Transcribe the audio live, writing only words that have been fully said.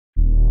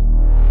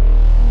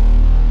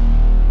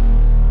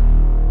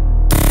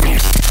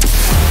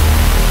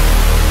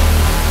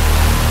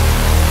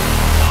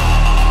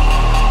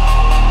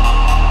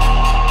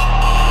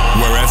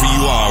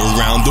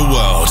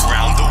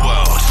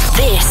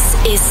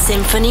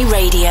SINPHONY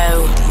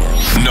Radio.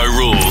 No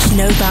rules.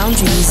 No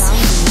boundaries.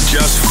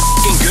 Just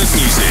f***ing good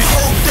music.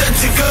 Hope that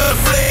you're good,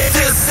 please.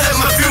 This at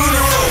my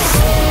funeral.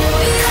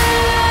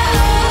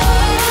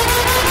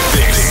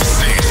 This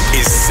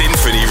is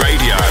SINPHONY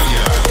Radio.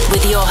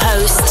 With your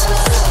host,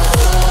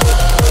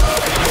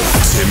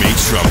 Timmy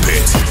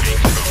Trumpet.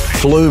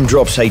 Flume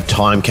drops a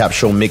time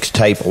capsule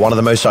mixtape. One of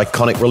the most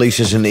iconic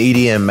releases in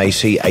EDM may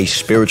see a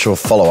spiritual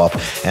follow-up,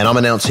 and I'm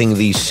announcing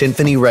the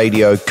SINPHONY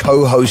Radio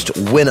co-host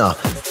winner.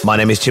 My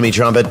name is Timmy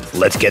Trumpet.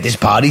 Let's get this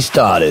party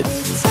started. The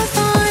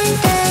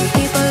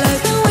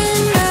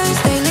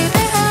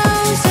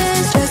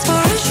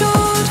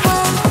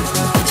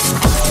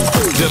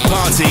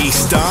party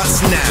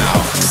starts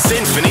now.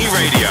 SINPHONY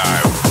Radio.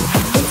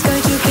 It's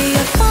going to be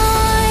a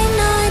fine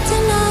night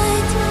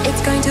tonight.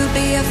 It's going to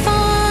be a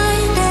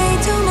fine day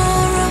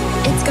tomorrow.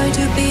 It's going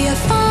to be a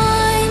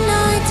fine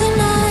night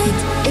tonight.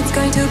 It's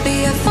going to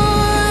be a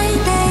fine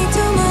day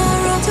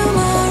tomorrow,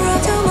 tomorrow,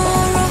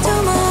 tomorrow,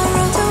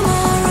 tomorrow,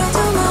 tomorrow,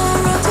 tomorrow,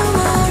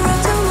 tomorrow,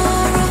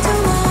 tomorrow, tomorrow,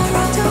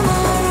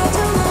 tomorrow,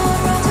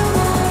 tomorrow,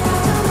 tomorrow.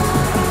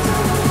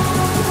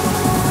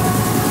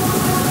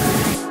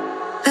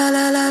 La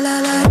la la la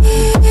la.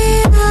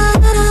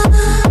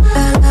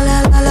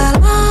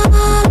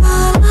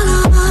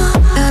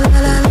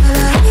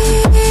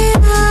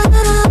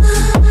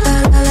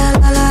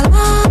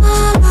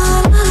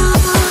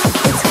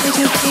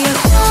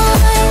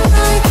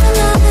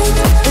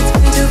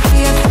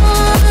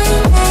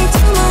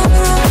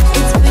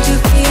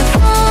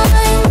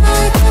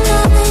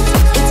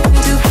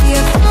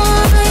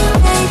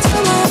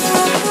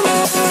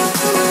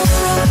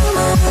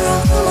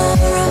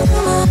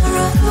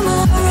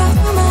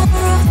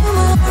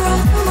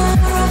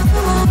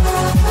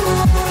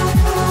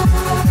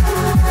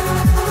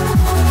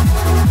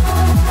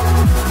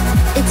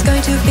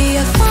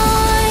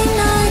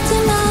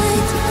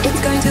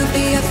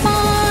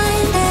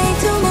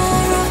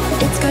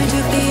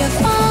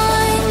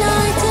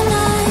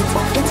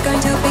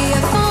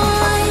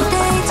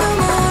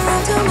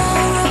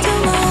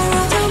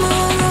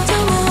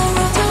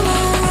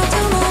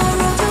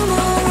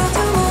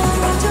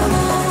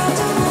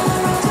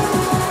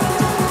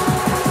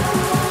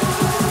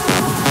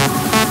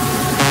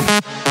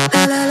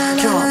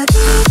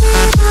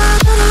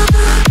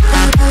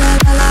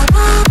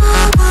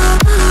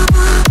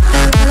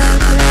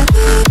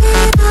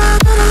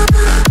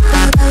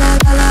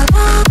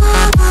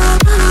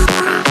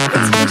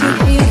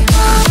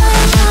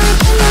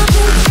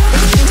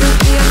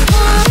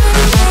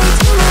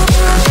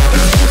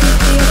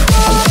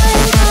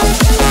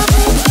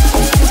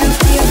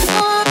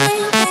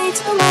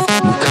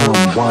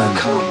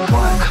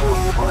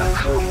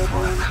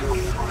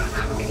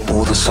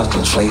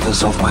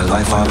 Flavors of my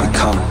life are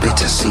become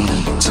bitter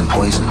seeds and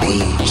poison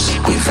leaves.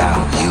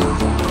 Without you,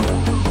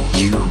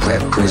 you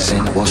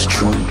represent what's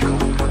true.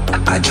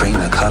 I drain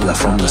the color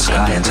from the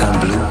sky and turn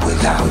blue.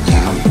 Without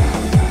you,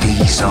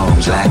 these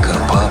arms lack a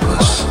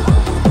purpose.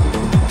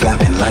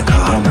 Flapping like a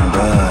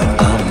hummingbird.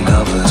 I'm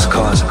nervous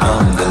cause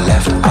I'm the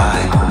left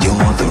eye.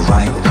 You're the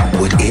right.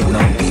 Would it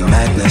not be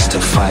madness to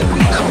fight? We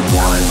come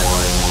one.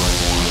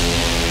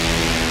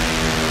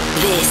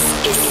 This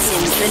is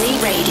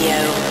SINPHONY Radio.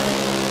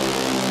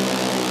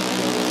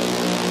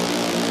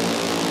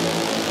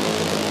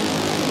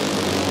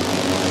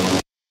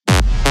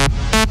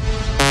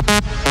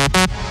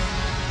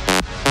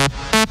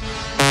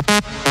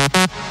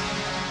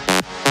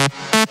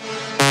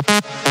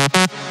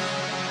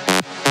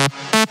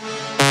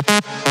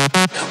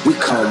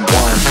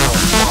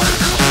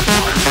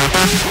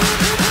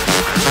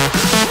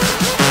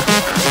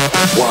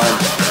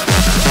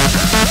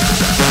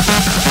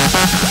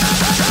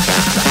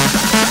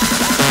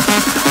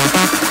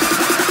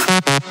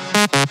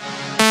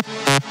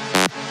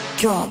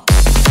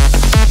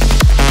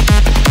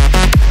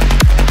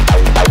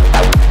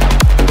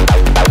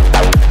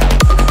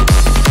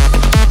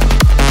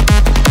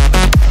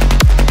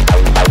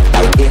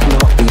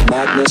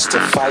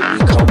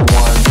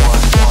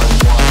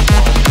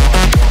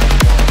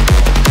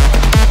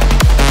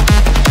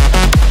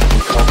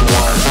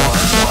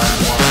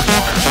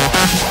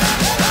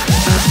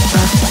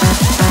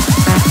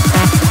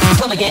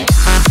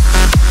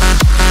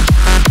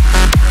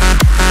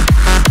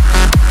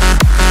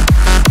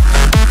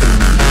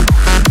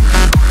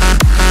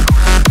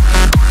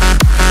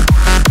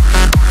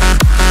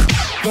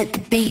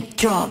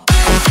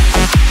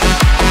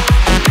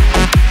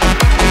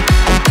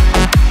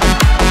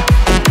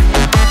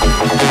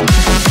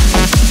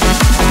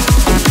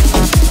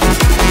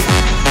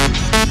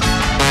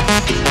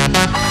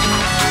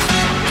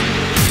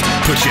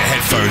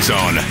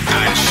 On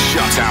and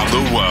shut out the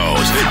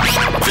world.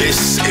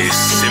 This is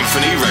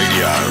SINPHONY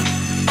Radio.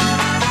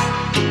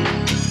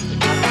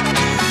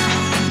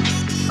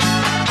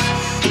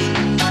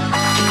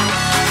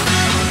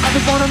 I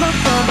just wanna love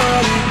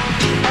somebody.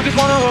 I just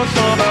wanna love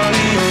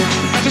somebody.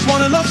 I just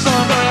wanna love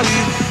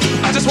somebody.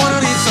 I just wanna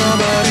need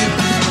somebody.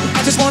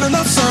 I just wanna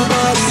love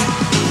somebody.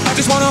 I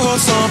just wanna love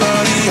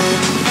somebody.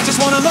 I just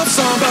wanna love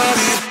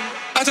somebody.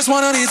 I just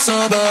wanna need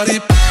somebody.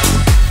 Love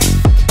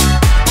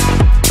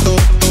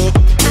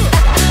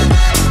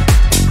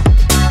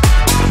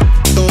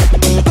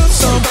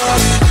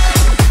somebody.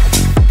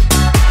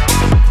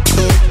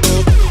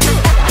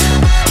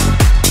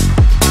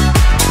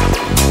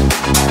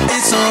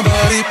 Need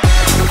somebody.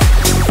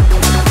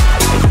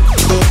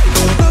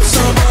 Love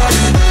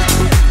somebody.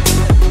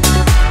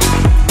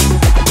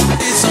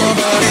 Need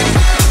somebody.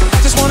 I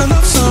just wanna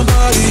love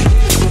somebody.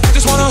 I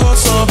just wanna hold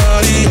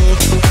somebody.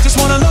 I just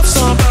wanna love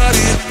somebody.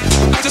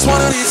 I just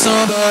wanna need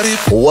somebody.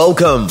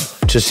 Welcome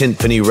to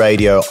Symphony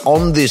Radio.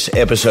 On this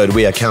episode,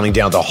 we are counting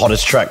down the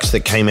hottest tracks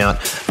that came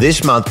out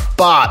this month,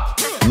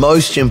 but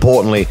most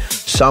importantly,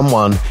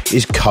 someone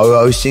is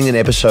co-hosting an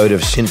episode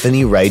of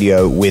Symphony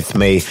Radio with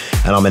me,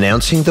 and I'm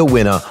announcing the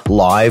winner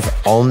live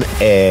on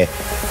air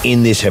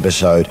in this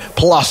episode.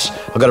 Plus,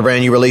 I've got a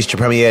brand new release to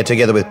premiere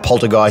together with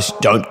POLTERGST.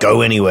 Don't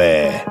go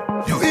anywhere.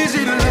 You're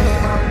easy to love.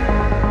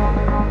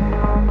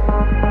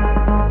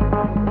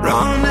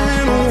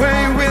 Running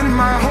away with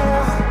my heart.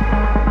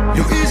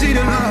 You're easy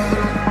to love.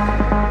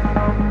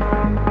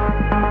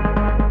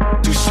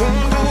 Too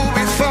soon to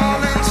be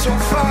falling so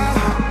far,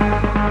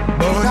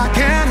 but I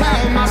can't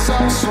help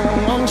myself, so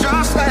I'm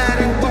just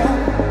letting go.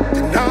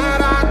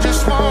 Tonight I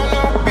just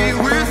wanna be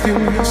with you.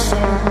 You're so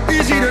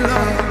easy to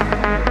love.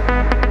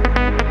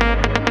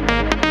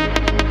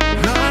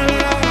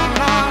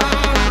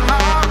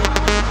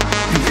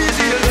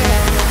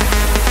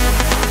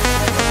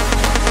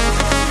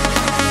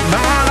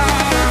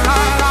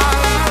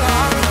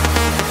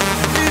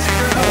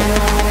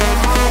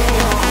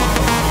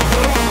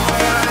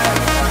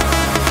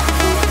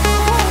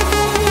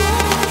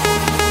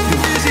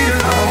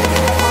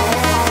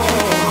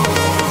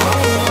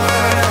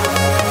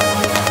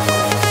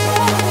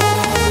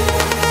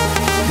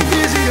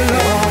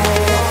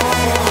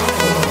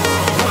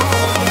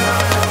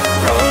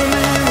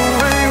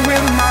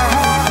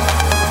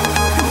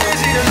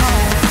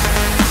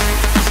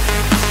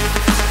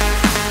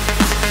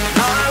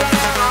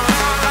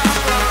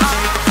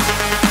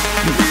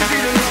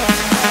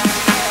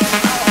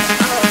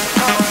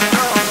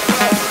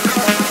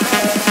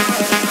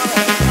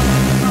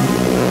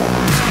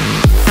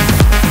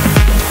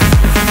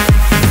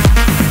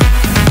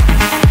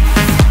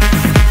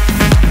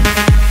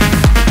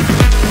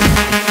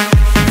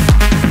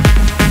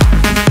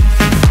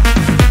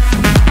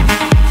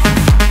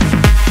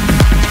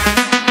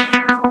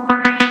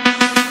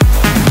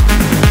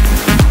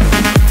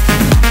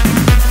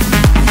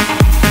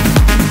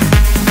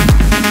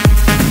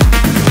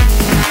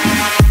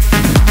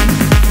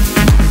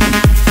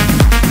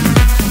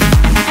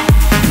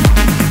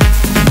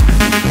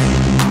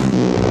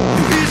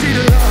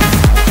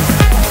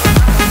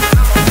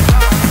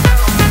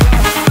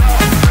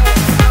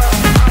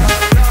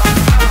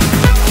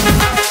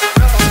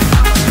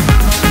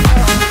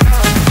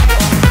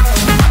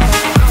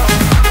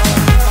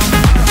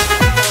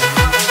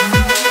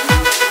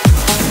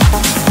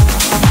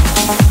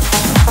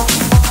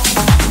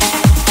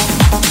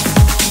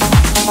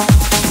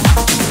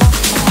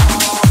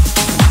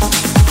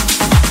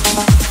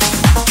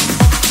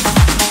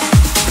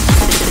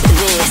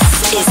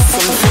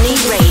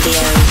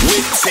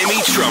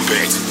 Timmy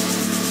Trumpet.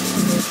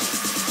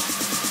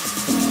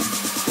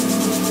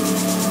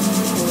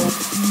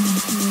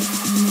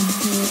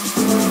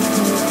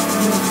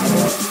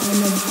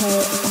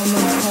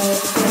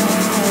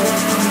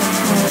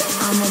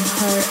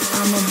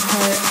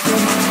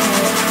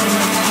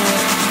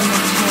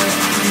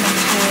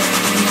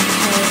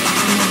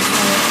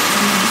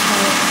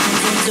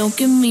 Don't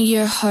give me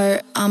your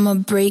heart, I'ma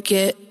break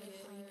it.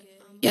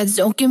 Yeah,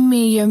 don't give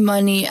me your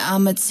money,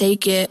 I'ma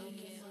take it.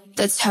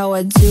 That's how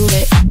I do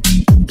it.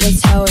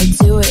 That's how I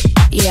do it.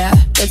 Yeah,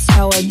 that's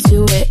how I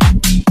do it.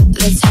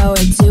 That's how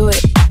I do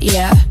it.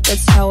 Yeah,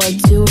 that's how I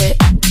do it.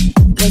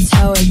 That's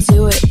how I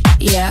do it.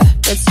 Yeah,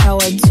 that's how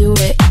I do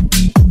it.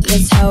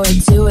 That's how I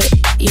do it.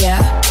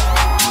 Yeah,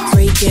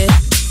 break it.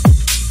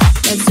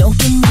 Yeah, don't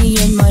give me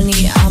your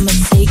money, I'ma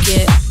take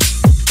it.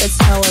 That's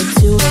how I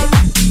do it.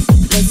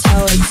 That's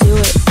how I do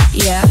it.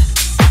 Yeah,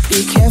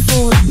 be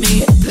careful with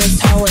me. That's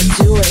how I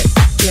do it.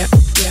 Yeah,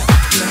 yeah,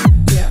 yeah,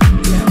 yeah,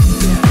 yeah.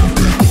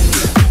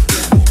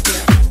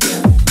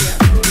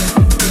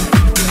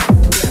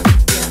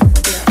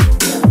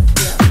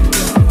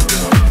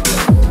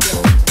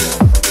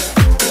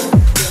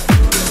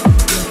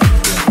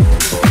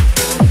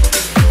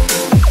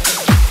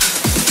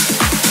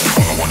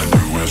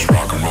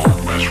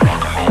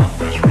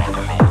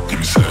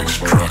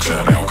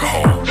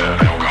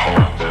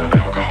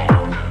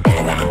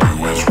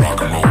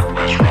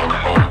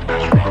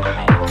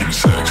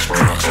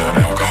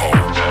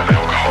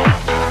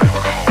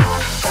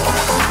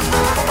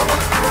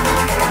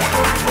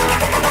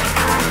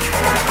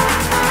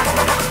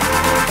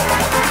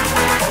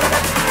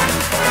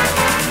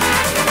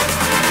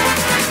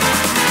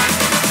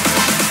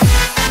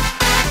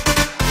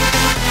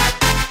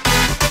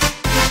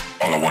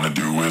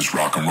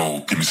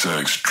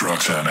 Sex,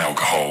 drugs, and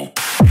alcohol.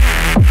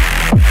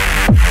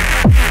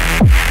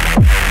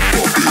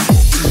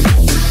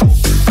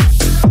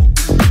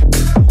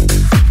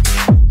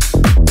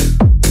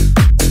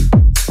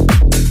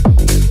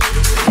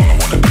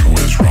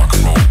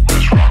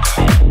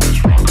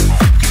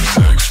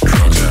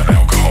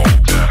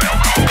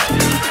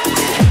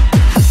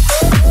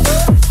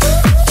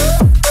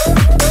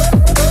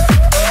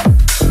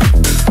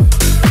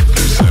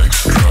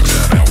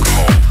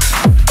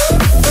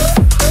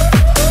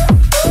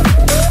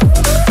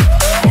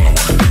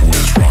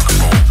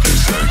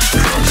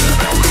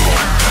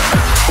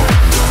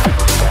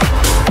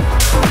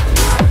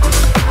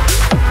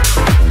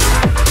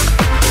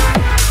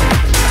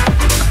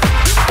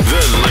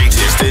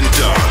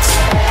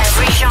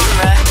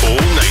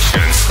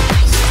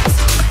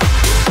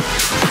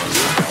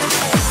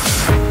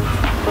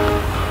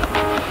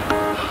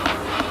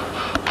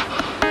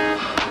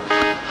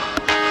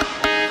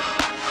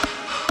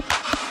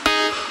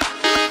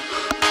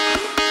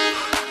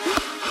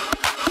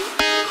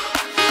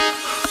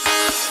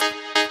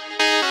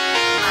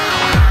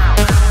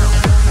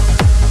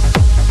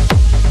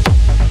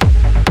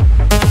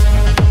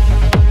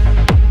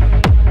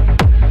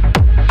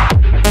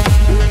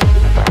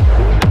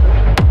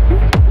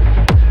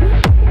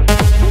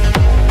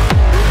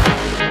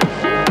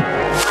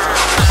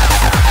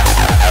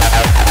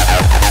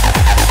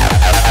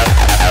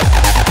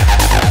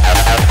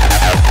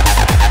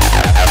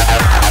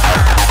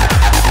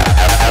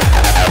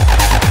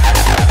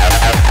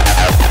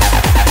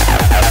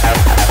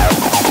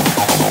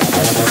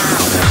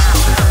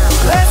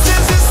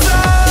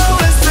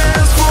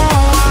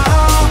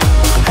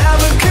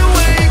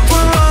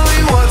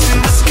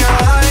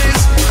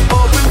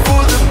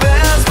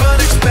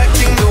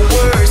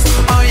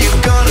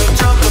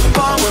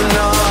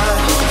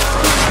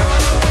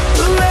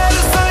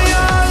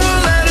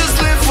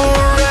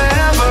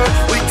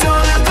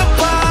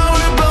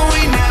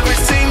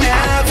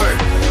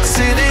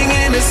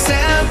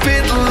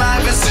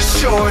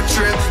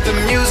 The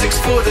music's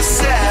for the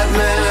sad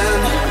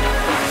man.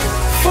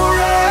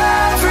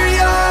 Forever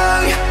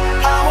young,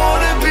 I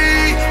wanna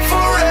be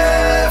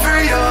forever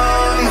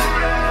young.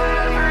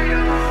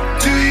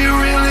 Do you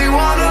really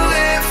wanna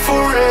live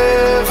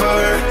forever,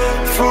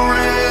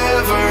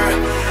 forever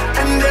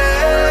and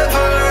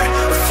ever?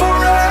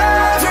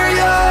 Forever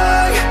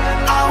young,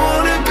 I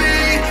wanna be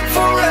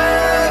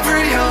forever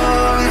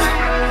young.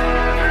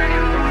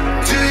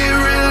 Do you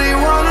really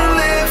wanna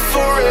live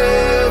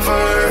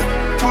forever,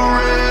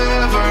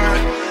 forever,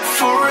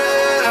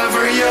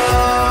 forever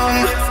young?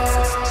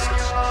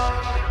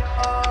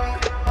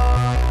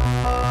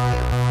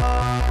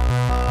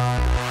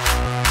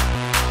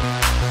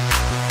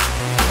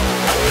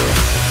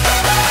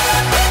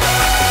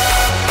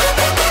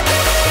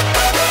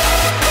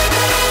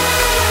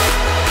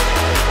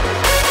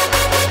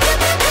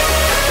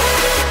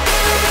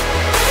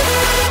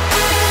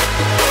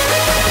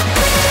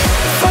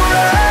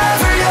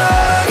 Forever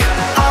young,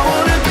 I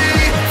wanna be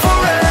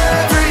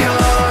forever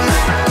young.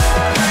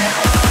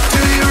 Do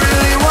you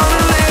really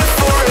wanna live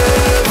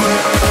forever,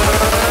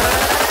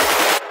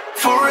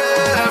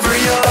 forever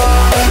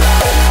young?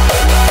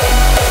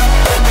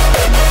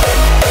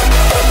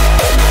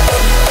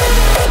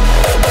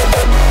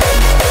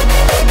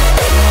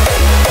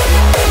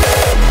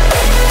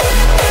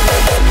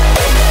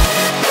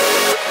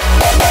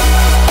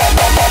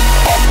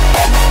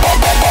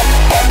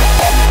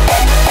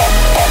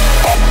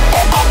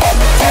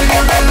 Do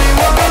you really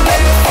wanna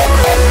live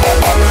forever,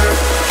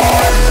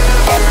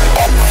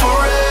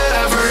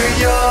 forever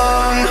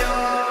young?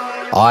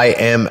 I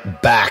am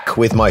back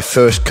with my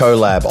first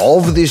collab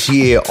of this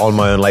year on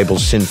my own label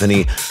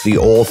SINPHONY, the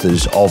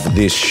authors of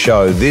this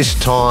show. This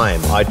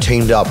time I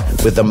teamed up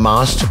with the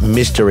masked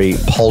mystery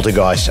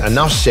Poltergeist.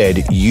 Enough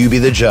said, you be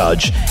the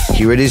judge.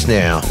 Here it is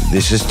now.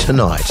 This is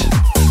Tonight.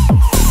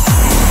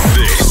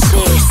 This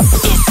This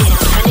is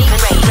Symphony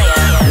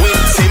Radio.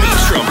 with Timmy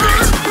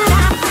Trumpet.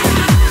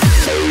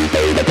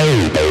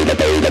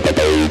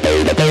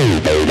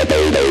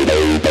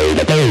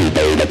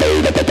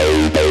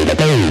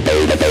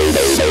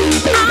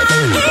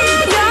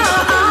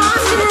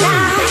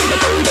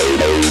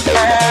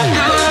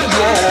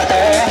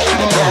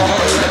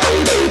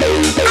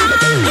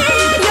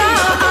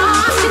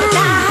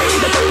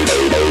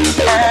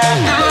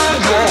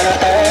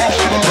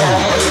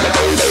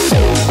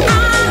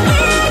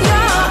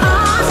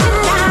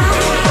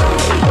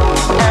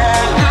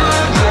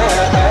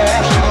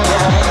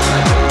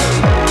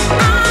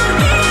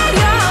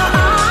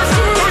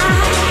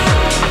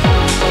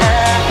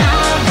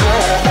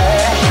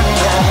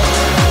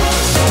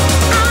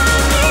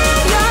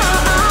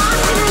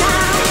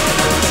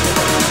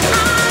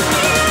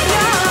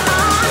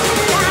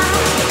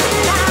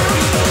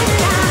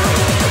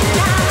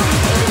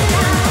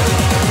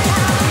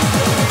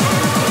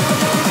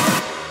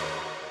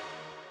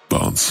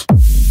 Bounce.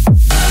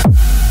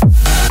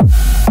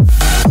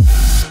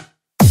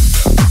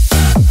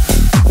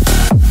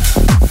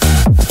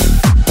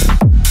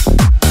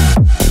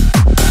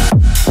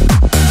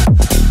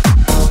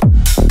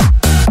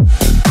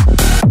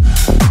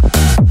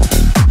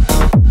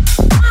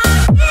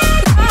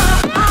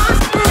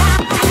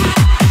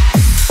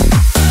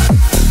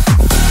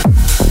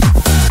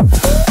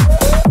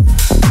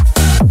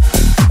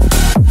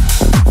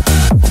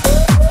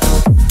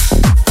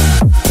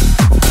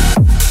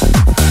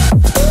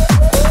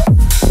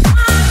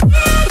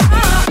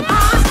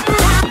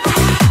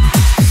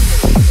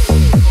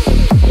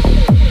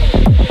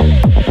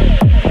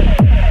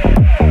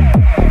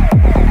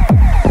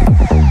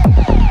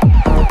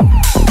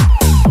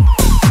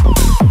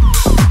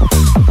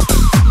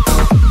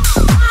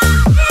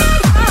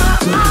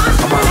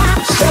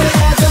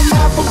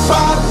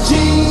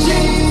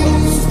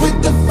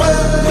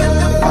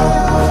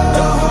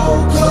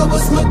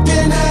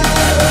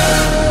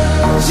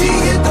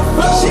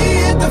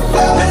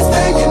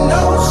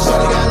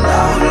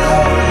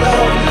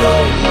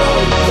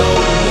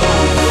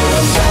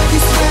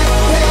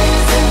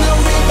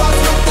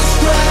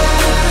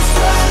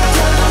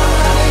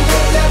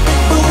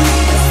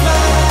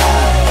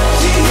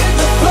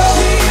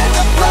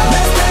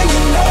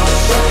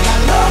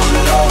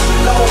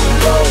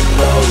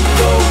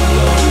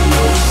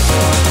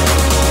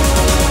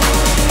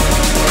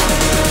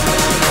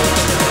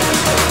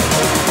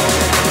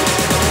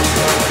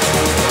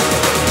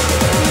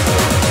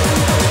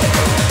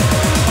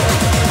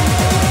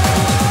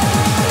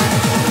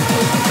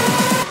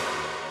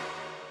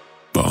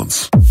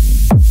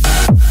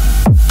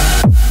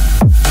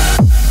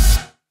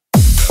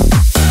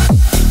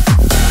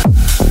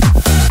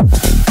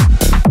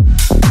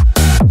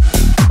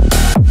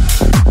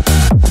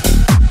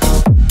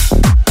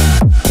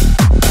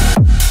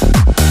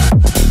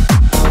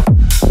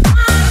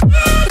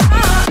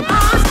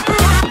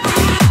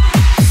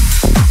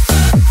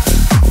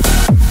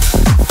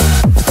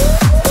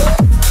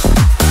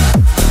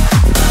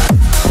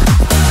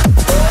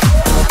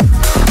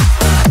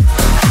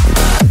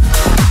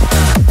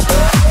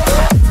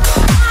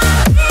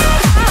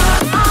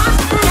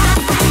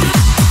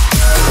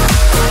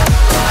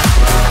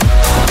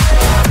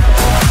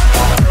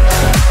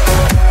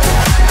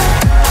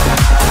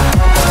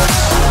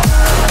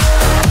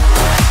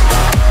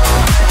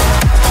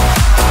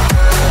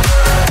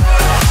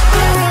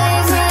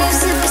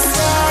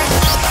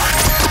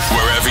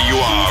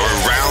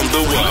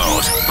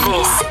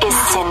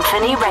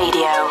 SINPHONY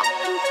Radio.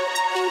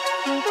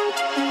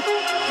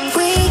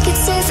 We could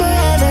stay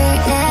forever,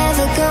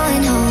 never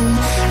going home.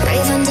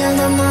 Rave until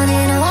the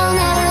morning, I'll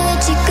never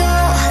let you go.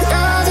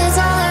 Love is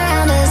all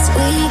around us,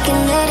 we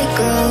can let it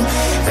grow.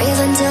 Rave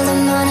until the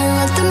morning,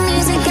 let the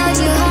music guide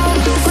you home.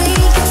 We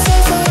could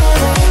stay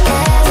forever,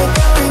 never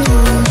going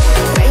home.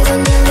 Rave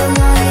until the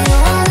morning,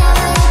 I'll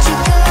never let you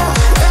go.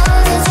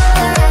 Love is all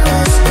around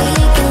us, we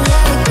can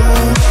let it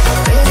grow.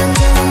 Rave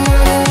until the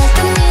morning, let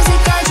the music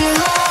guide you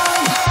home.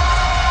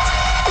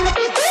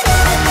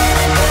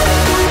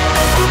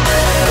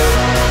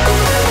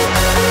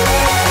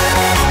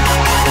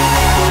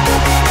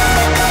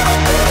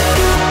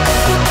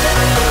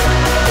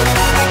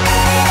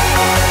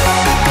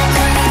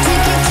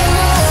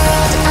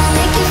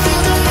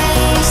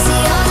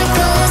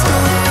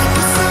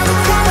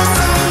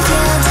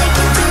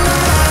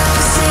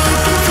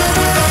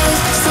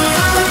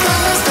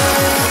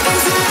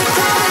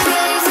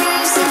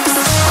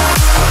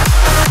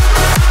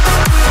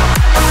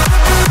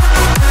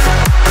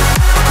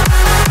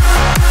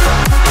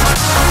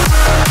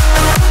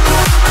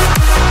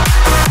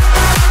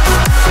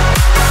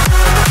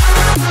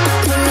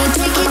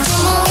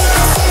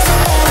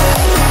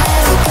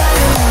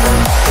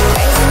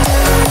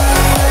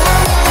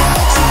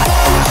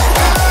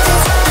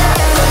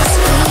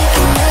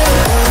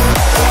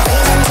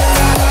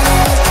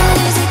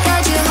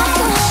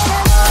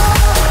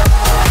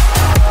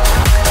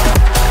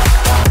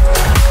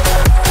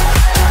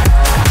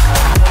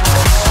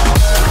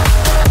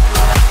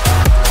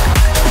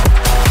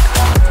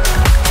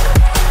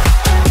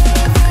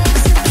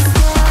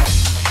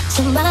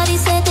 Somebody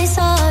said they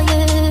saw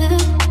you.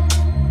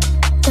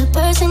 The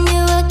person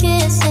you were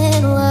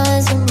kissing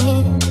wasn't me,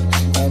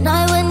 and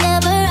I would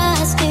never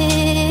ask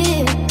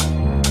you.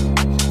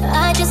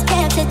 I just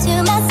kept it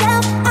to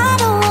myself. I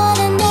don't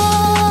wanna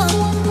know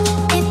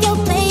if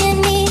you're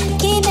playing me.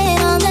 Keep it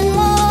on the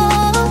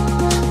low,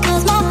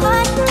 'cause my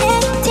heart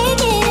can't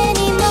take it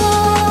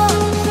anymore.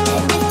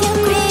 And if you're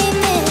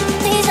creeping,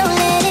 please don't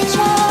let it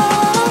show.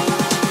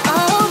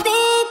 Oh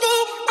baby,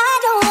 I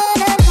don't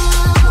wanna know.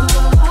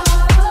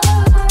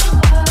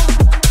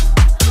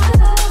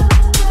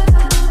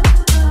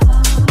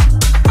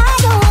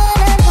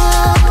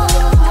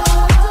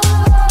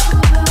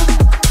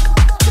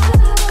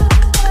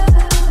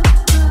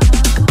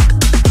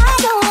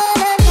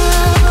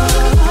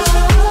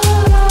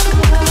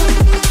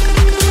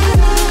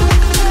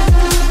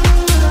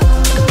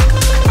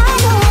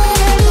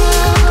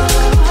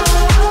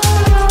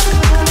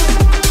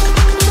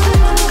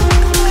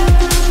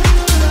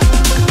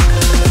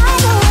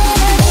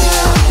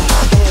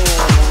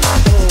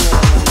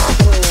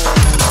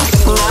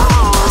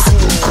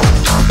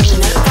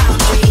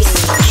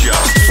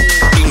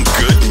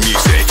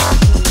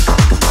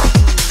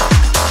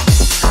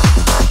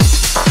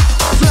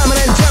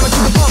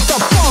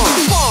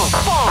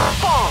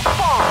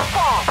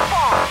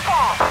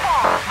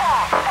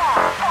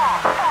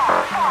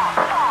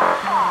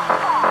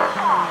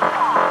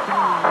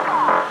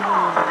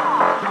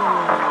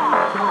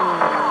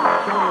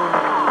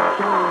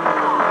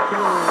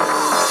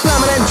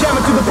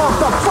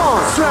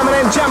 Slamming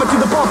and jamming to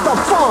the bumped up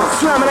funk.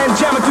 Slamming and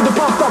jamming to the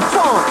bumped up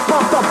funk.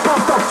 Bumped up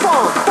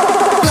funk.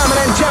 Slamming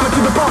and jamming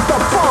to the bumped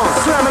up funk.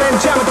 Slamming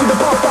and jamming to the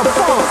bumped up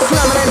funk.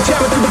 Slamming and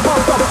jamming to the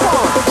bumped up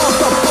funk.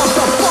 Bumped up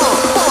funk.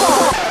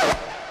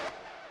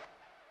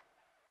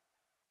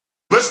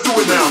 Let's do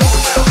it now.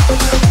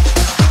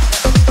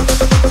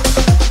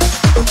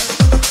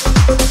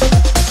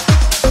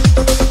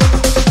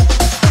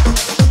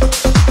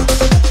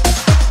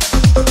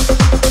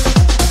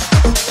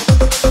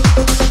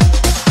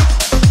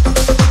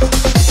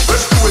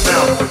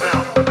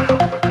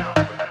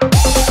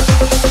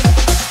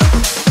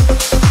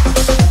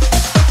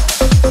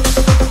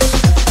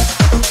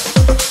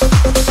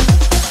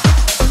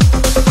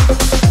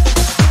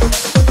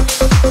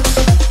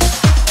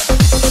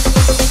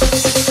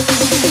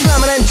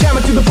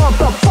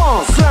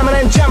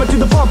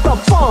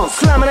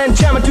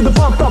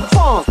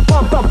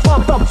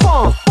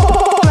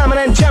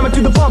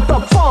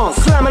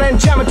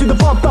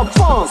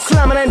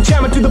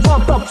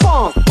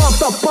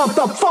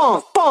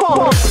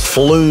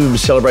 Flume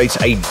celebrates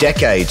a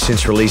decade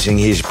since releasing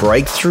his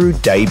breakthrough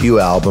debut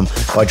album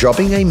by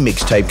dropping a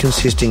mixtape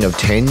consisting of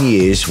 10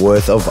 years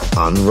worth of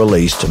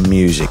unreleased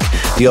music.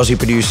 The Aussie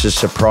producer's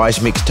surprise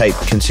mixtape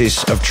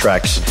consists of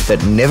tracks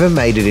that never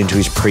made it into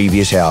his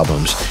previous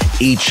albums.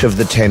 Each of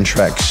the 10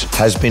 tracks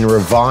has been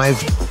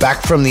revived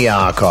back from the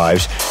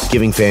archives,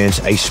 giving fans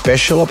a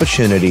special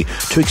opportunity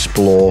to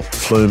explore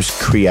Flume's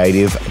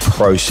creative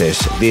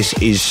process. This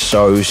is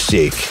so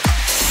sick.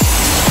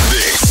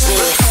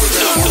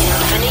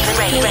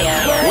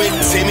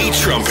 With Timmy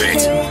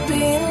Trumpet.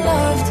 Being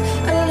loved,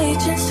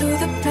 allegiance to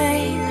the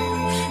pain.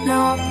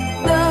 Now I'm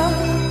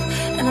loved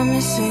and I'm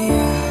missing you.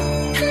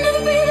 I'll never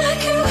be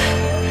like you.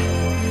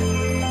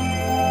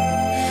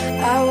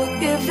 I would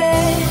give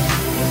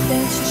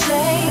anything to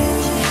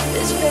change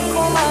this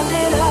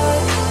fickle-minded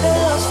heart that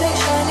loves fake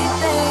shiny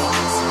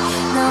things.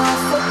 Now I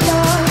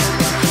forgot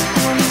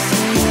and I'm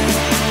missing you.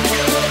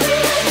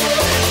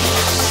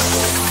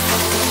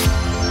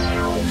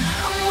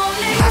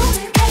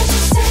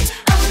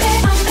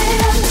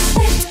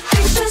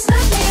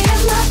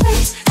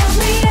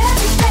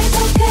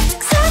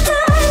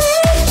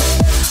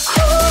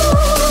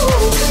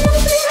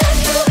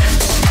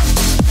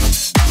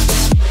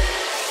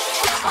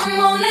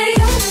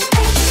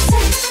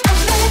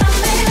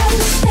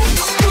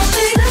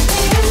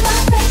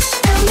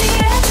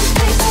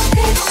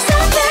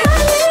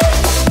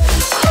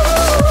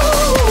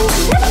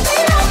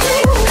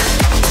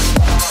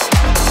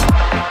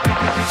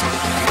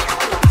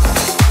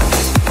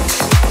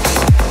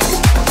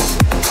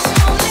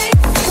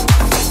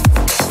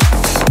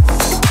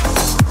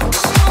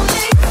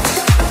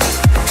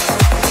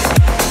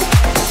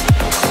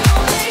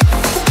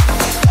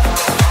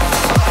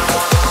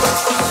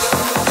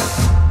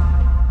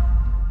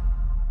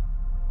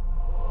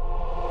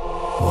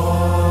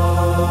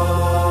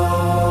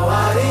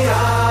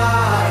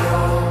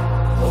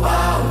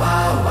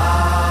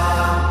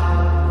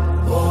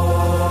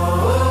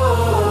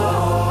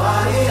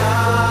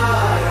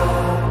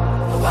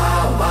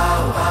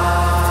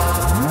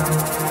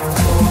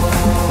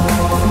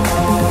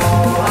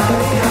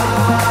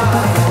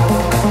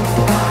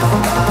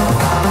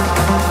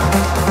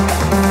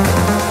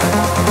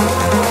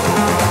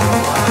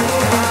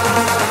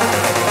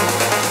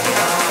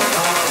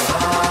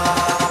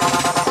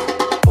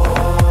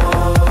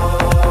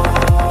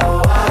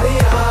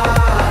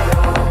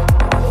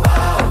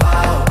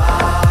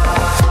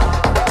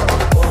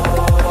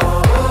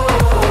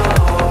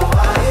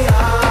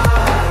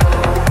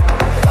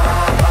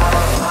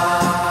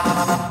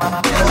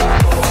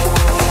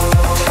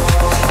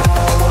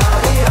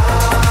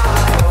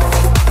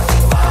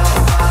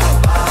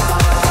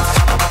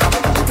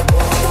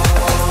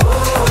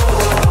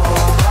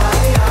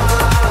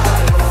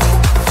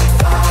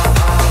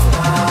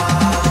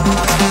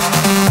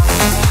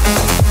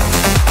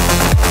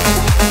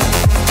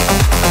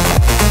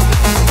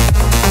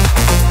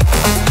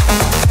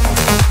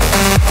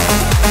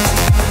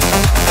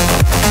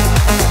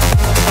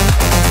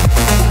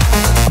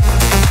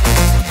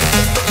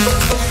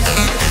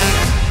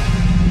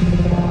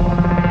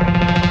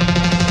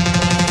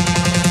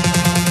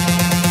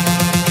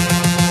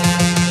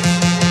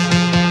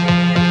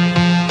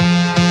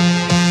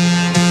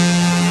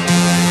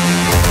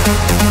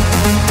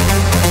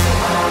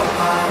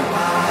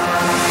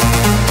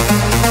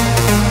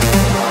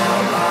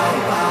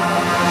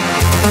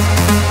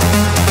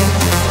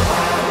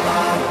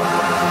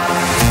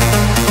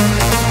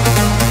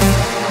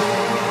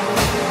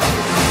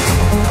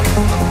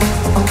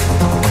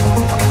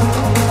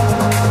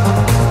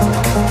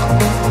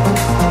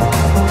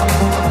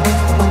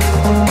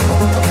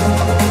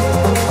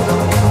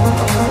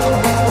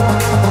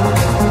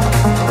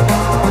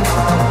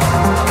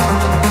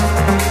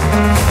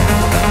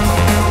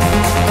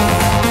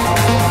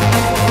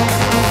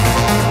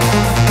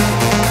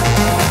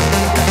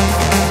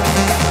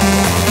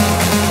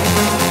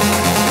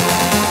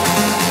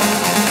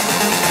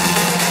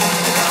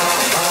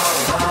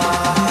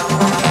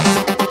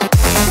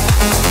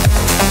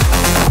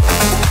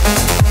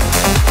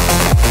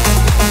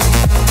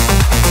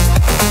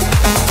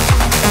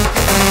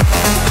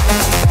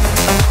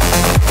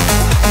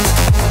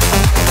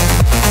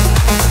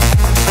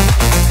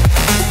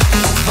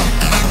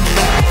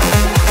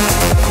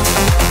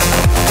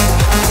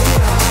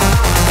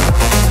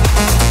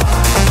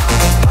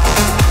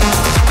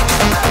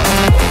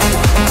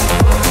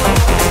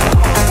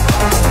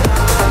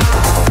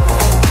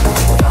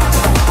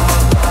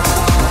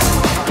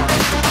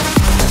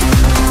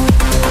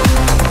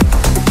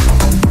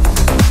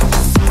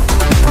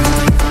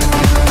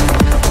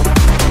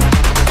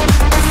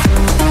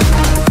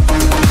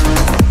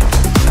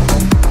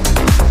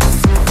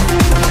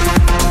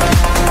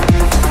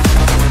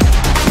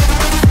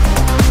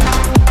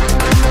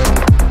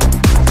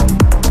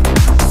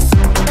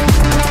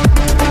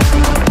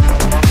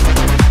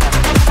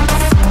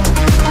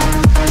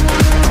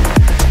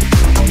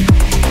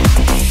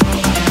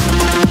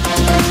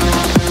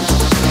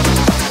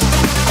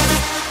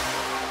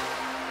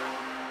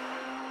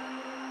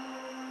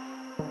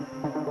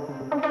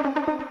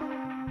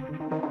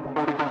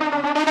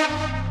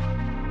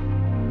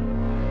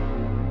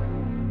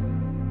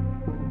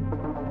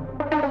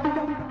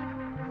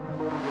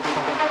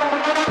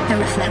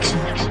 reflection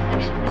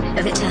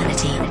of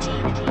eternity.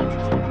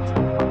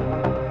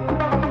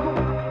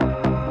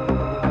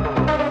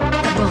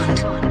 A bond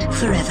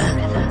forever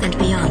and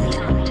beyond.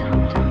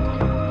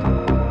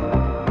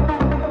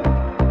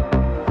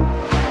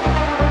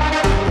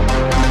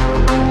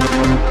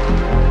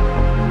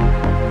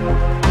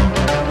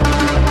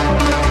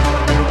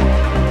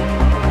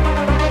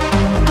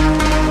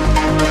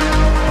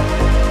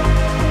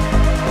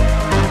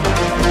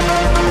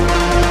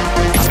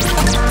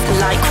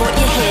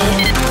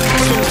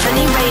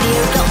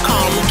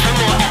 SINPHONYRadio.com for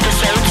more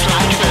episodes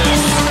like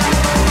this.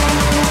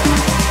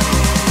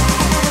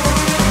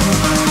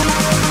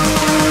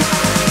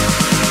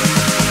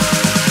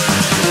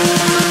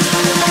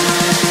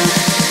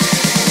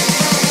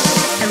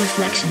 A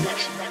reflection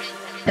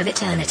of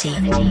eternity.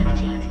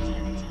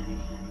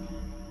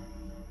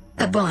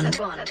 A bond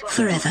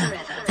forever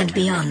and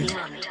beyond.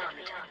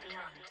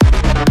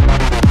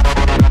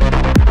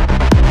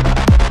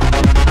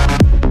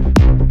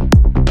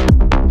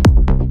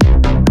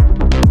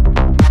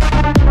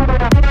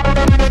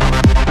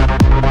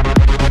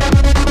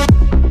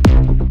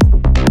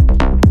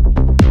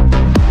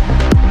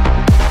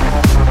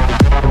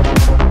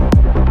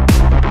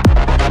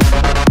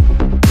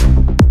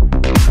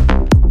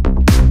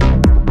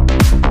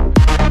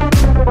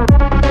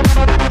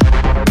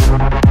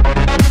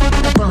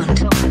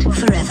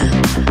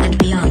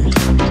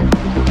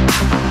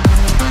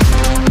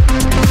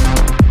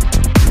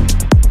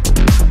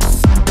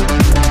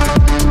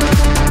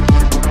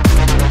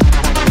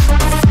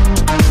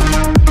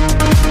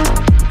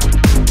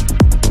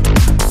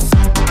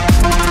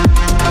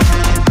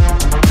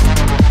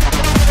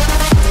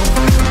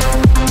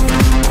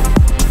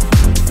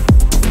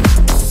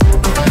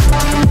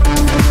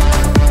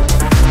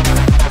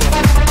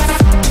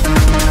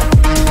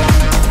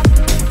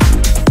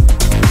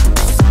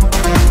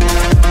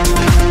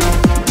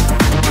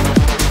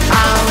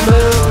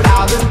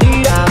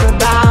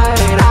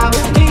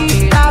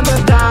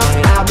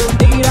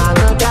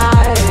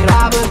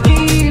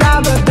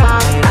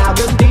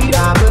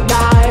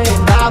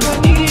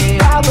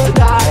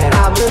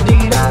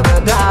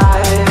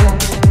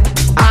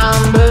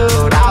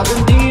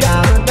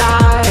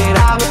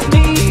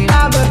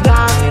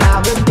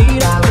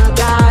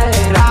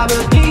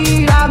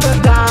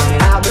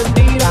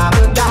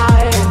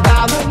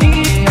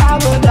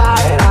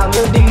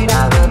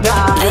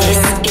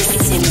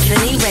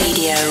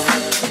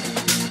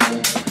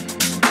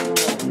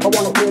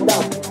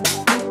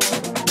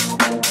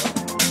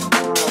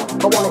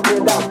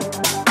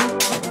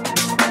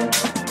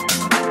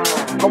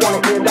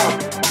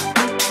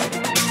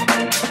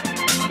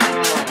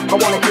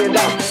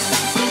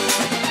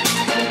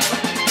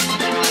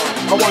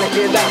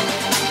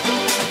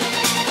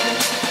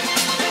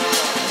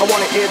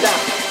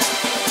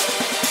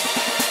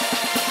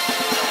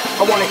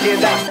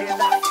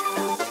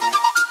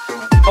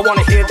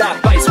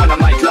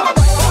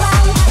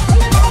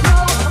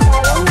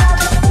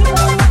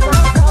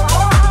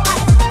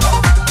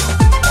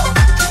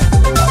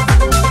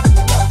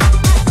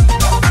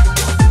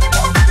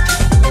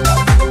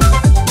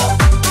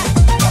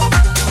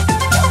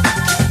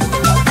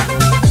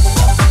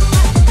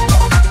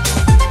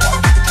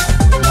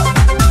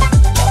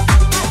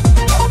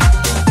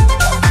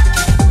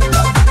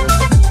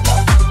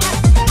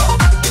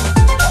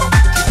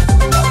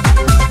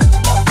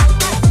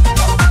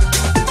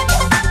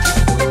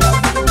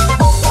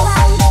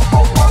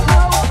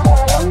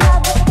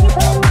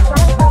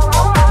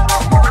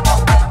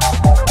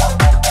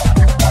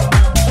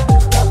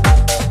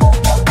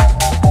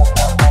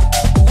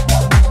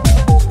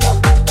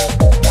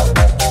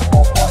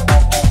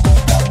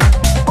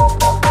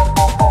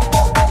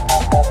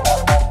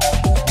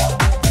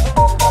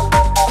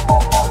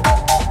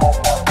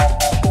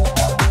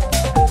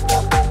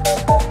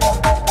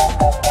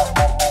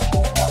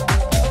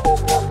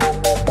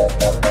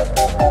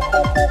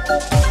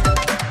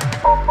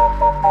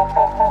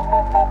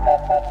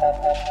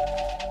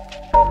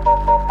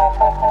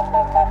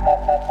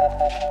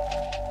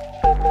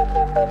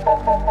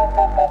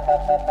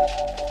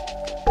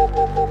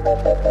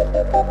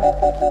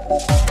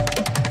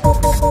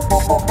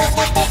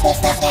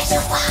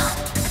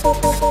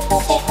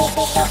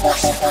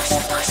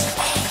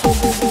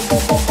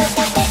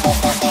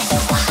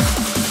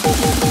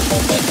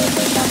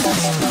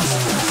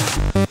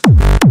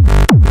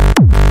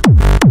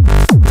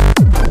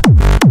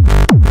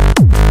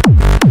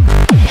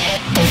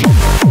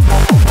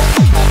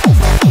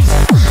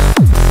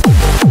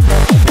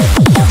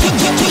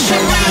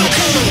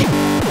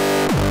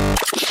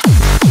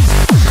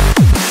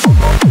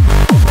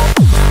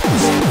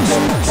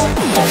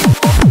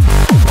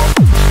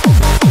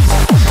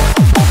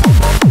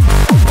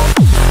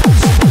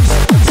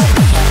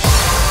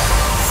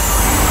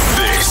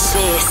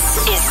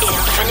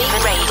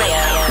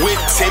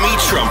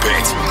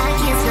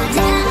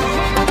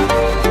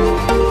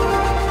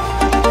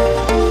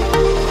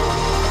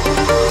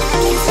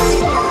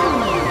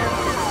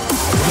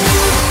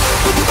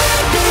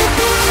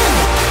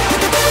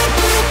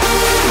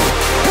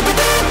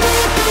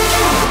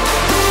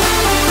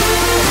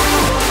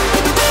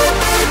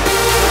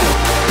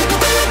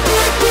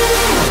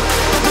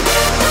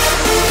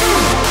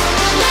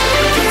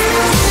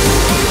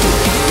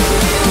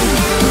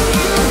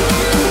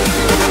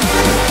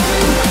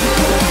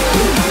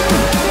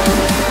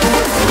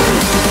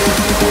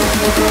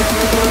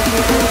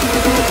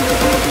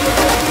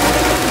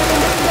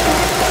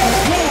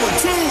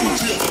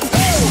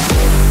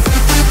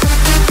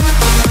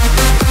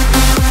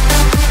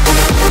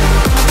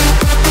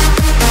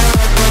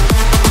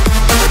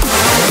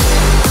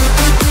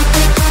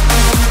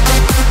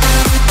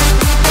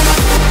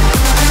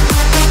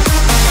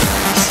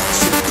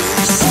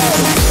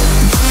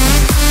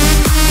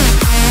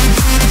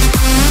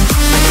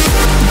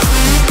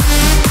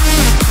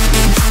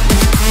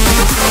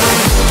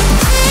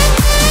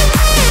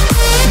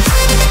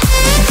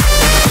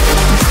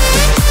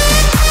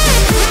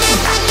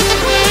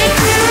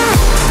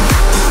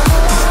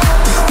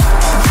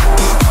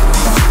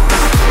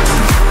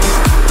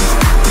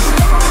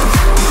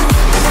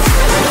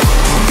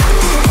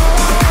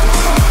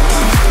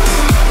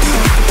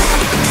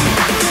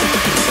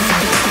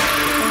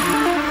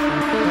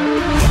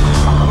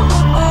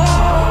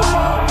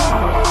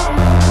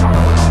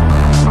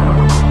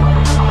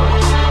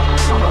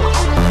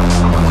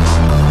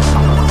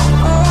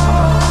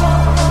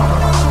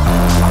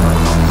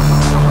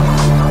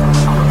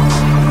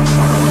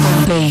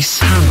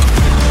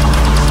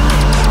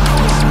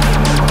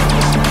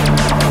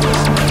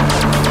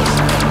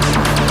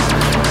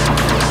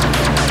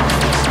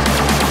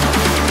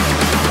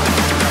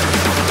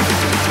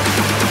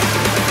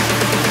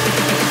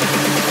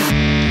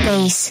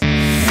 bass,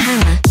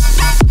 hammer,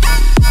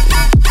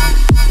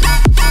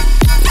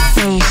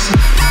 bass,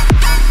 hammer,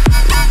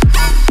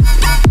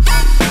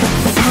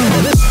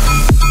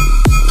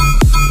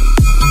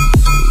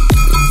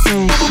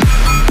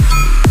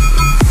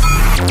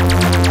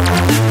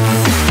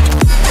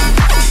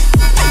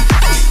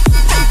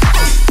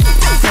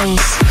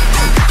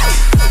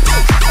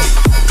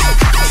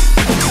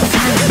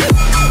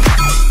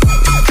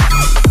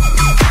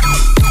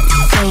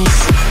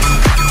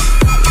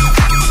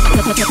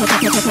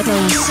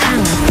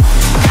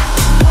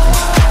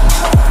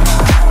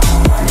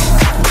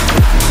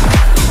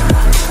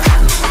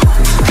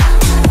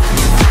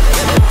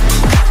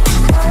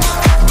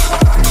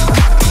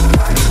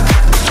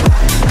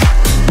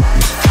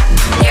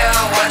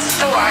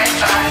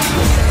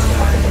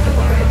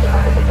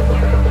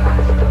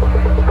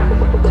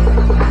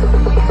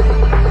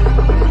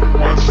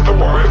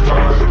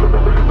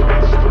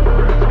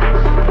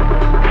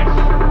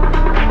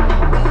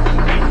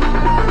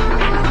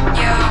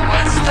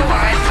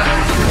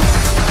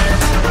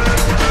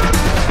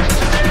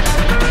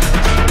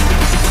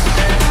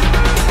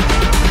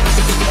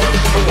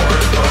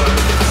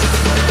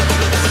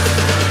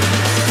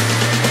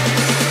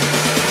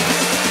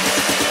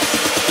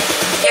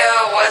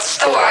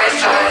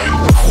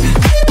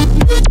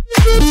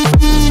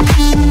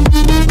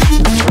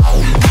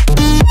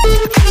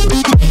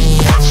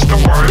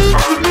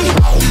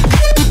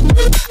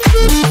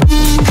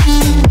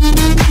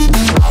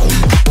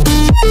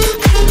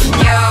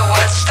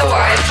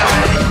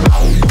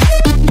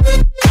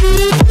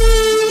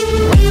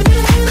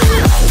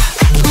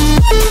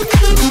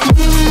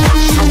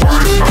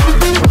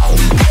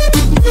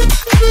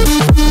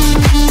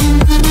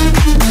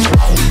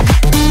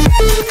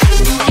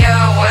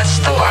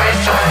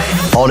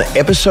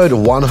 Episode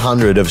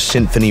 100 of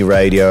SINPHONY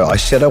Radio, I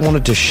said I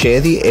wanted to share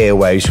the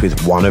airwaves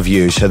with one of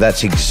you, so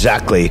that's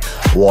exactly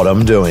what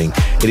I'm doing.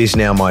 It is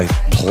now my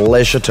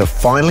pleasure to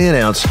finally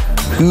announce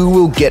who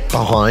will get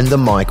behind the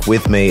mic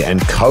with me and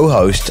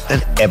co-host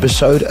an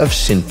episode of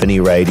SINPHONY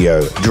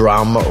Radio.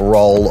 Drum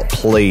roll,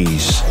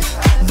 please.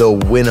 The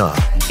winner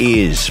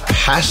is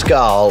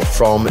Pascal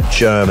from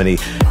Germany.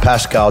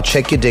 Pascal,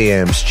 check your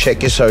DMs,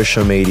 check your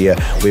social media.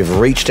 We've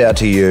reached out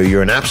to you.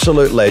 You're an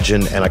absolute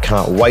legend, and I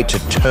can't wait to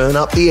turn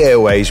up the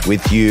airways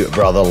with you,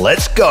 brother.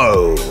 Let's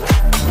go. Wherever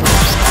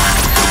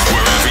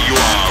you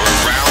are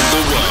around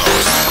the world.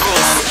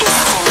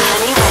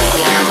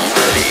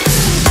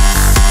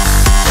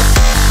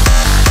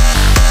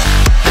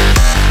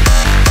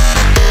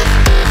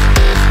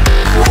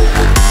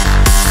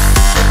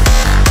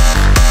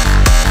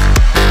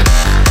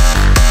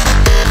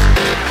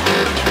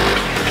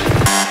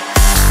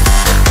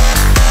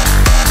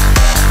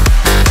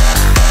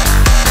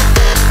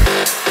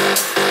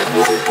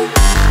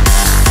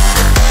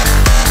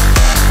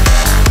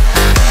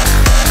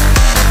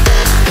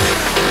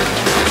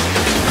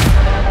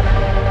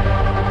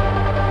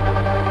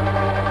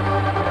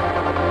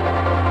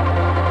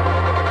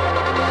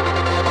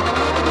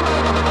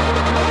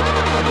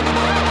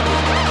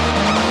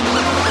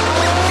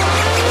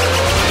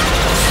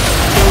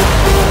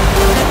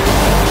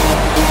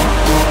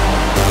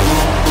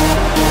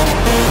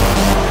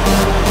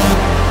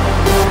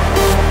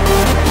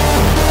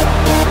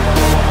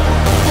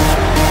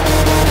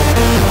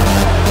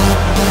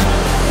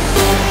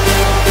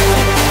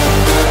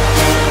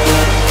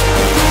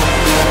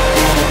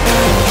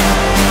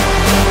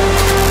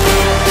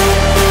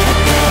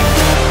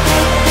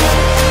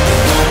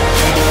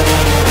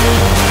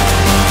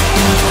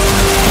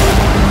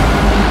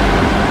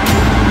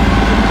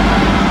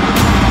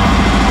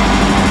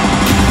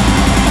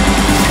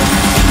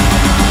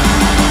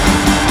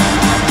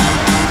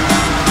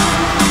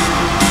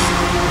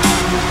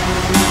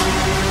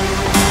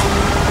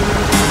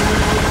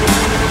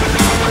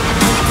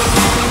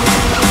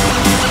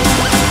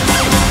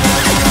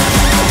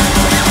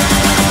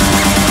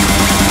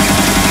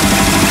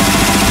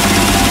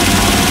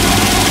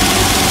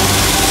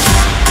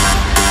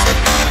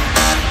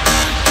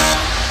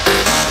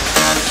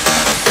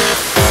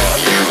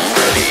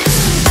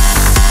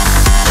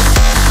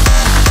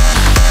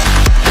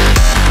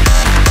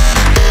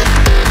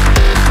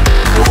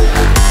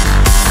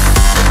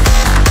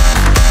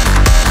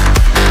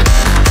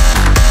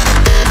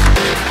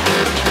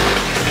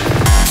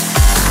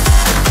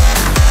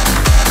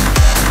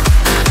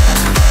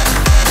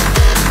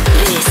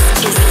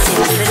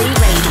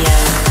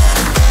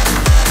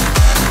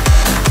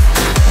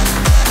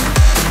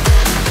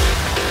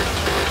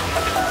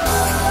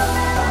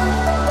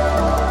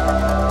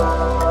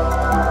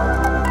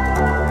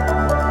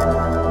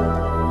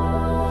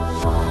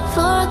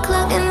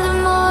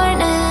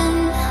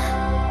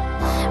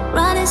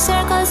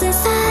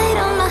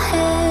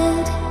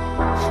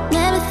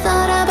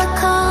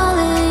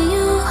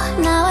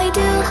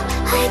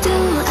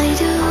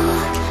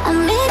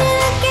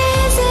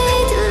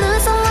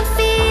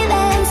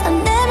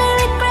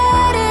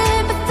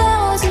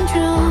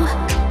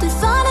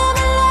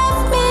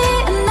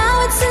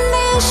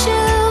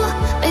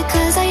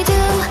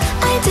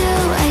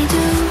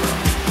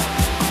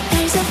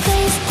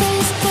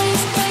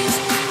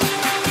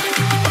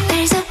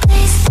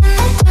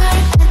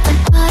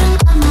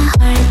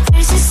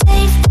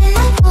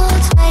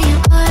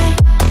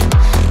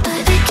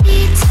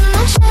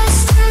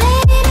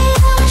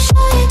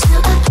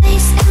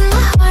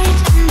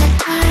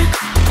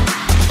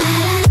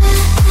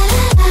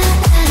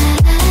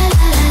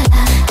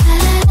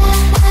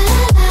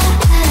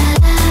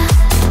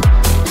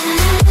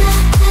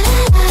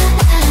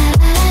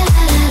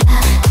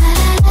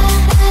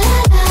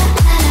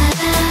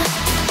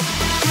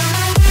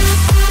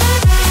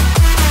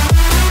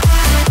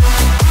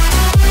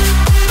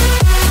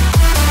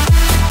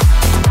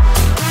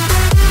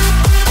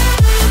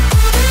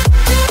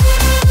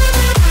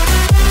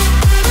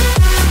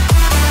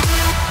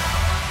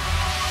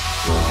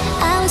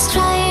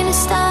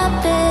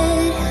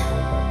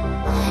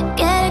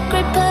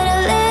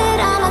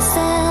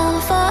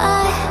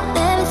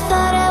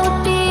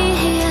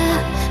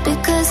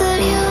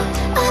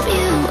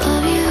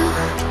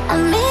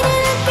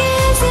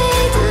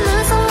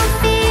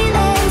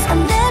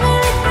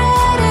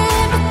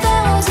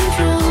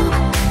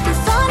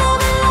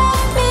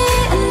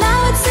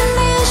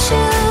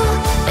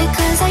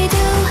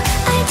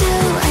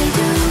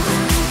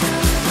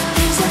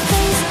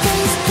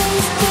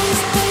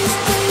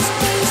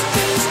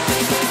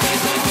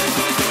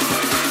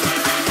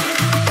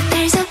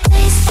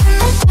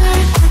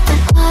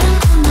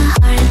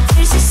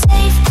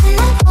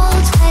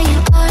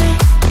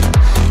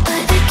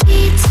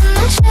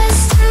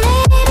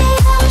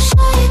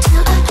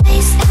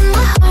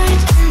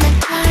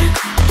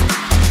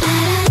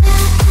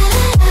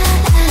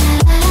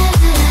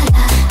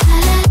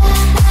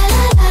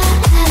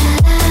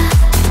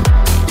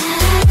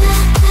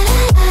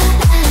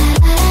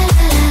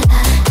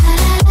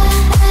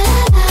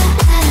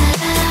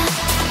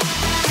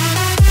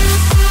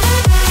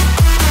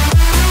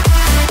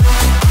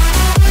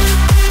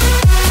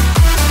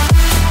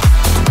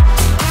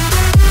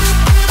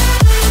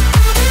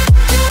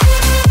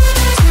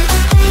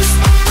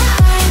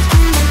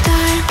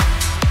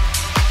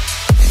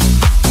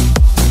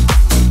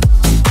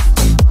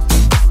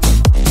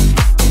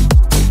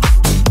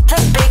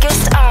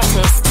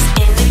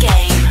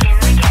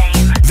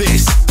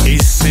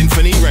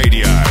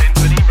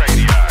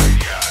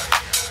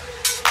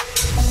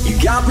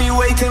 got me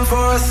waiting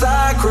for a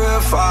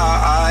sacrifice.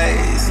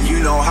 You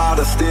know how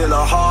to steal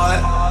a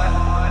heart.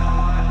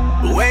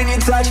 When you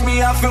touch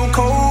me, I feel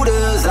cold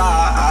as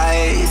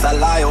ice. I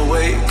lie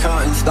awake,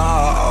 counting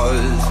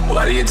stars.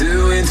 What are you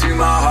doing to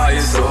my heart?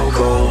 You're so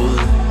cold.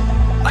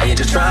 Are you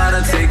just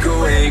trying to take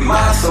away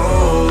my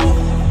soul?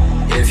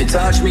 If you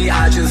touch me,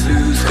 I just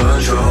lose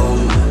control.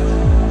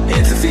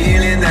 It's a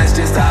feeling that's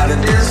just out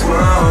of this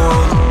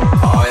world.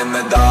 Oh, in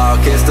the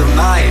darkest of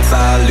nights,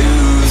 I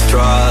lose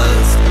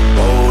trust.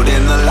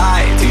 Holding the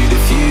light to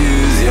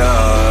diffuse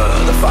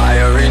ya. The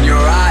fire in your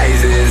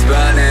eyes is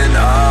burning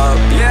up.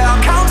 Yeah,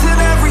 I'm counting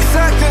every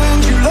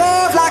second. You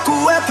love like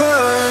a weapon.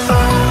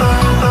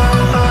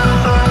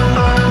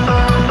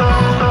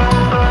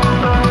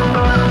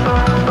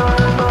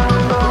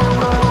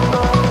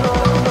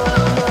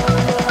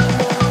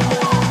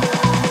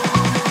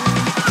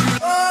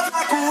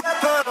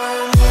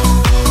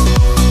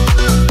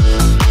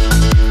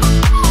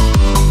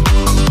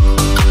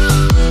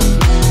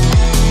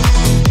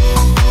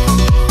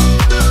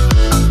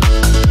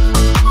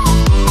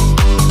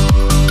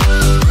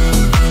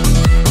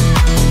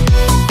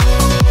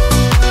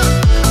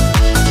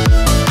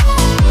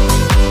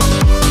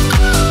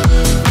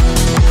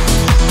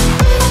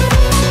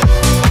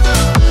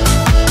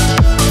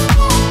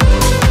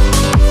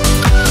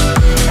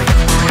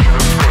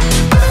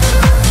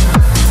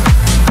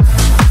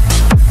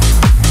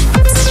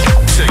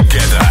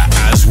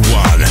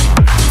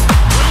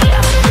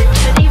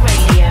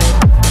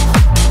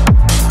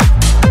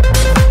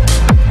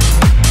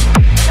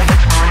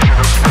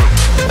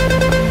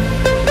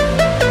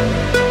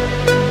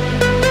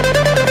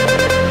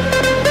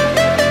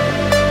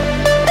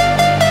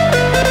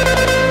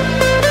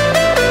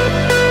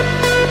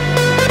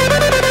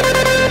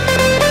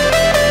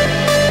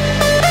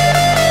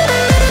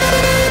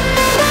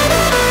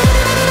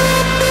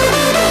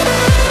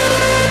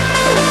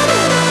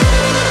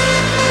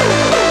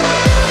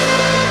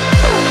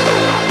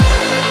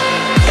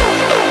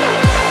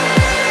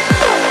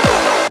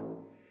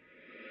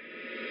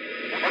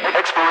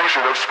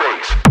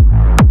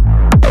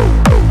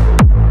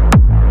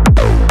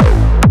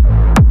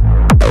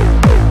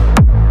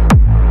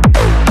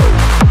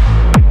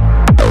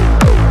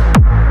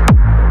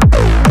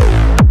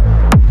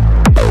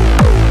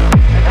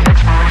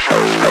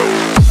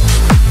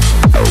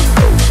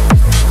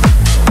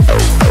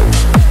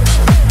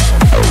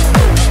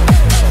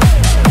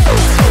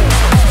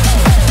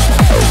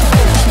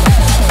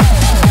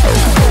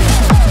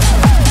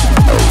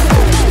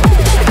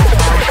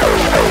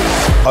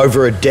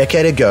 Over a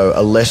decade ago,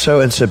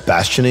 Alesso and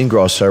Sebastian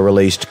Ingrosso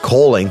released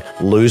Calling,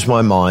 Lose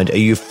My Mind, a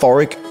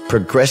euphoric,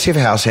 progressive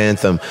house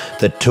anthem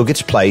that took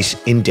its place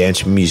in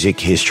dance music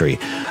history.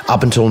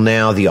 Up until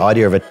now, the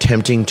idea of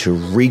attempting to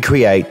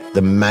recreate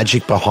the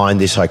magic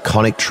behind this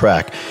iconic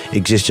track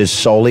existed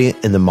solely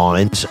in the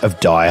minds of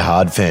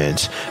die-hard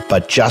fans.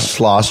 But just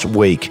last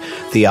week,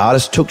 the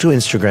artist took to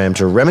Instagram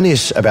to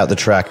reminisce about the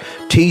track,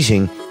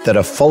 teasing that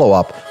a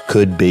follow-up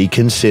could be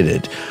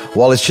considered.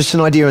 While it's just an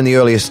idea in the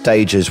earlier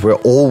stages, we're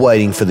all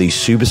waiting for these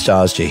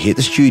superstars to hit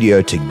the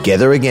studio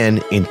together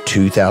again in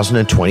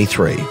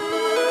 2023.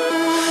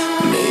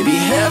 Maybe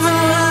heaven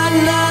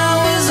right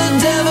now is a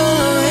devil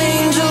or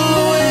angel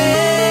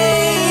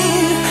away.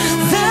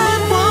 That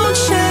won't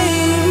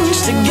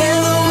change.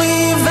 Together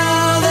we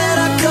vow that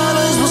our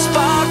colors will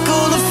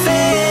sparkle to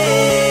fade.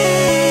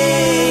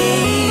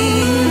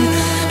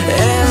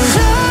 And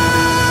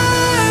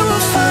I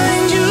will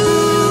find you.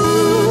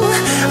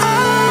 I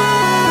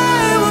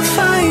will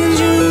find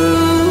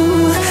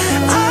you.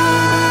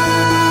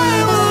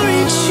 I will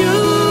reach you.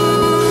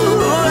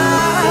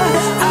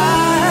 I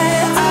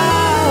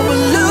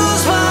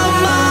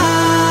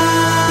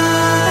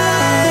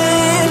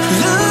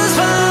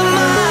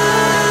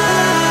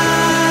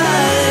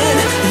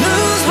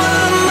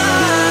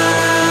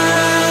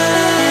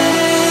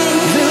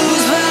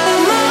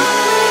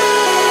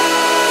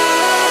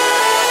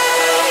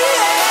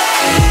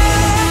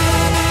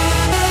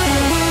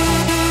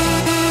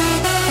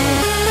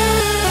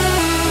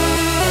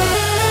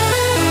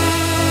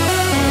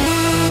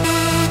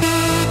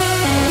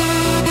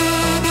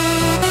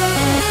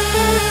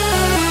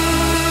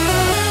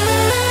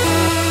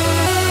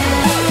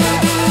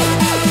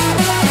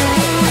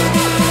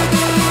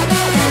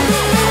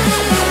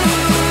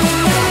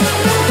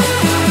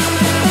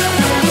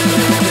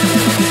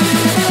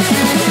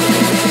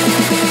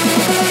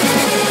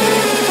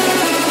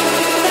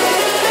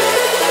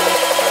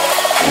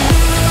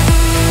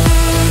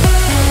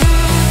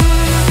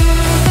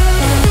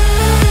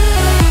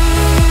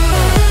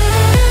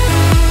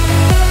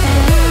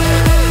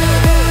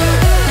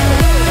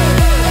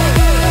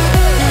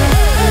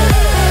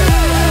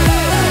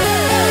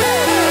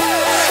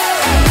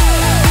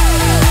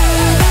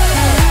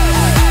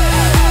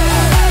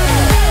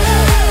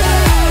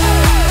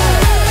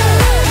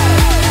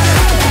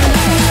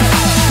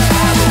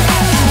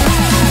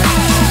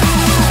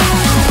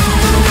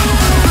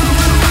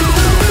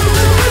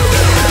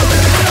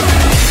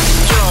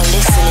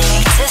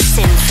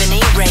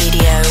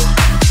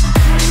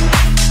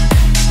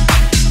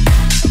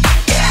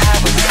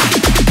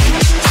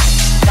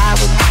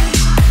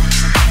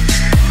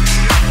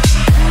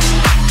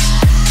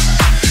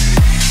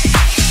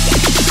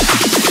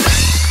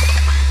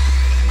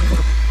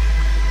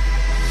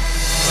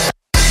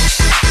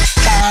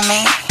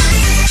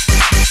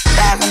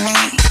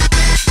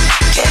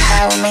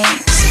high with me.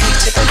 Speak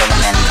to the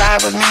rhythm and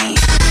vibe with me.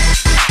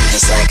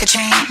 It's like a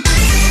dream.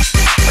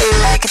 We're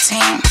like a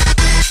team.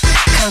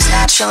 Comes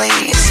naturally.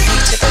 Speak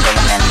to the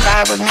rhythm and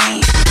vibe with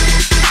me.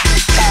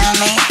 Follow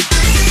me.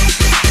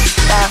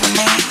 Vibe with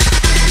me.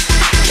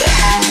 Get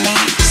high with me.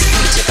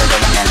 Speak to the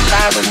rhythm and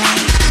vibe with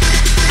me.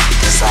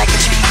 It's like a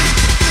dream.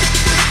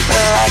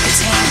 We're like a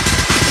team.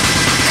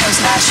 Comes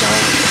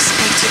naturally.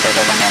 Speak to the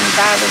rhythm and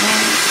vibe with me.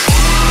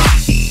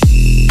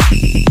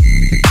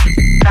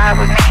 Vibe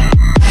with me.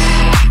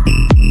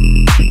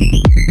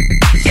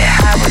 Get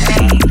high with me.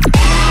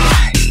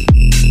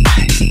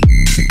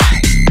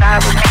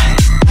 Vibe with me.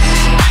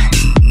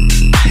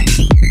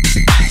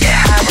 Get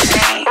high with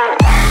me.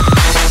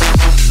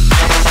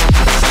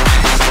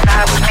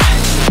 Vibe with me.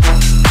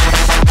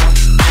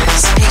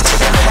 Speak to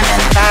the rhythm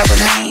and vibe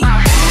with me.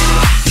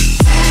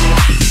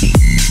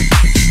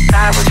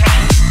 Vibe with me.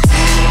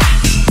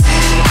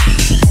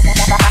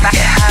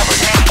 Get high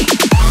with me.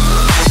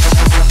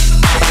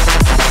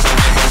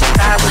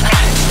 Vibe with me.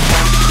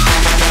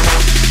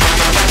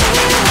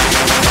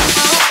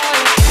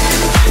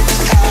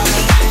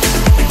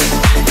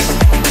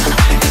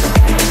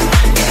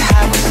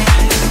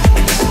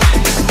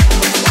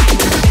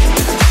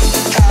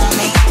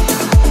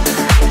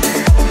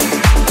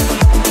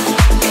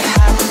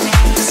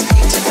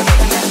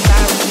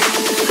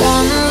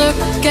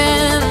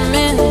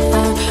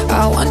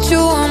 I want you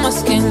on my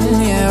skin,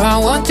 yeah, I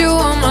want you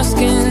on my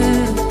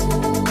skin.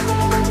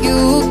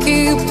 You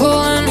keep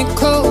pulling me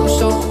close,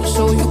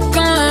 so you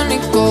can let me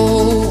go.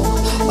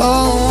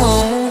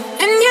 Oh.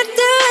 And you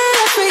do it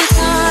every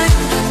time.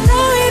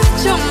 Tell me that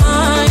you're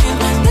mine.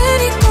 Let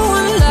it go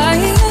and lie.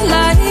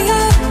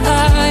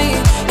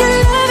 Your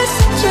love is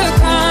such a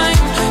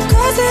crime.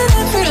 Cause in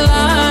every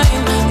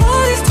line,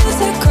 all these tears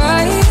I cry.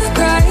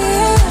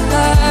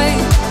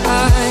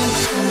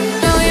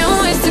 Million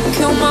ways to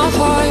kill my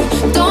heart.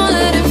 Don't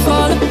let it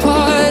fall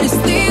apart. It's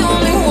the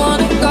only one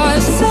I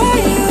got. Say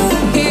you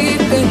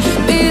keep it,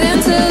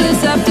 beating till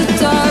it's after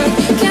dark.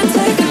 Can't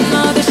take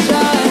another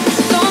shot.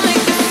 Don't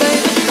make it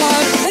fade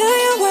apart.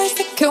 Million ways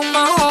to kill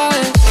my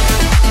heart.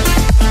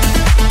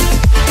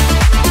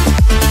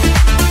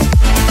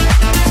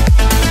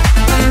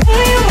 A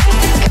million ways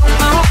to kill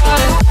my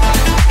heart.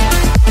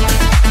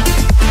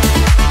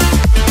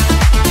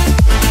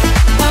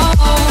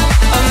 Oh,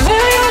 a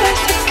million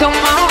ways to kill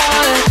my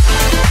heart.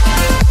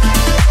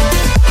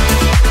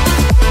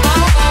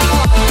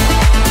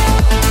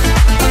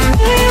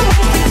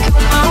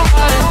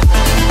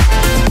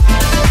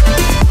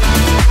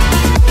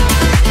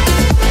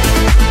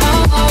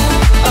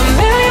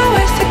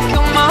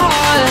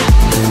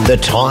 The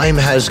time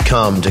has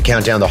come to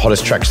count down the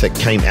hottest tracks that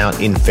came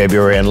out in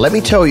February, and let me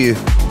tell you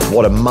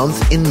what a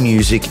month in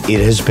music it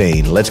has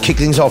been. Let's kick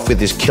things off with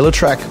this killer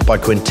track by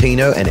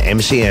Quintino and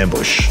MC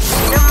Ambush.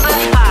 Number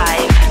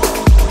 5.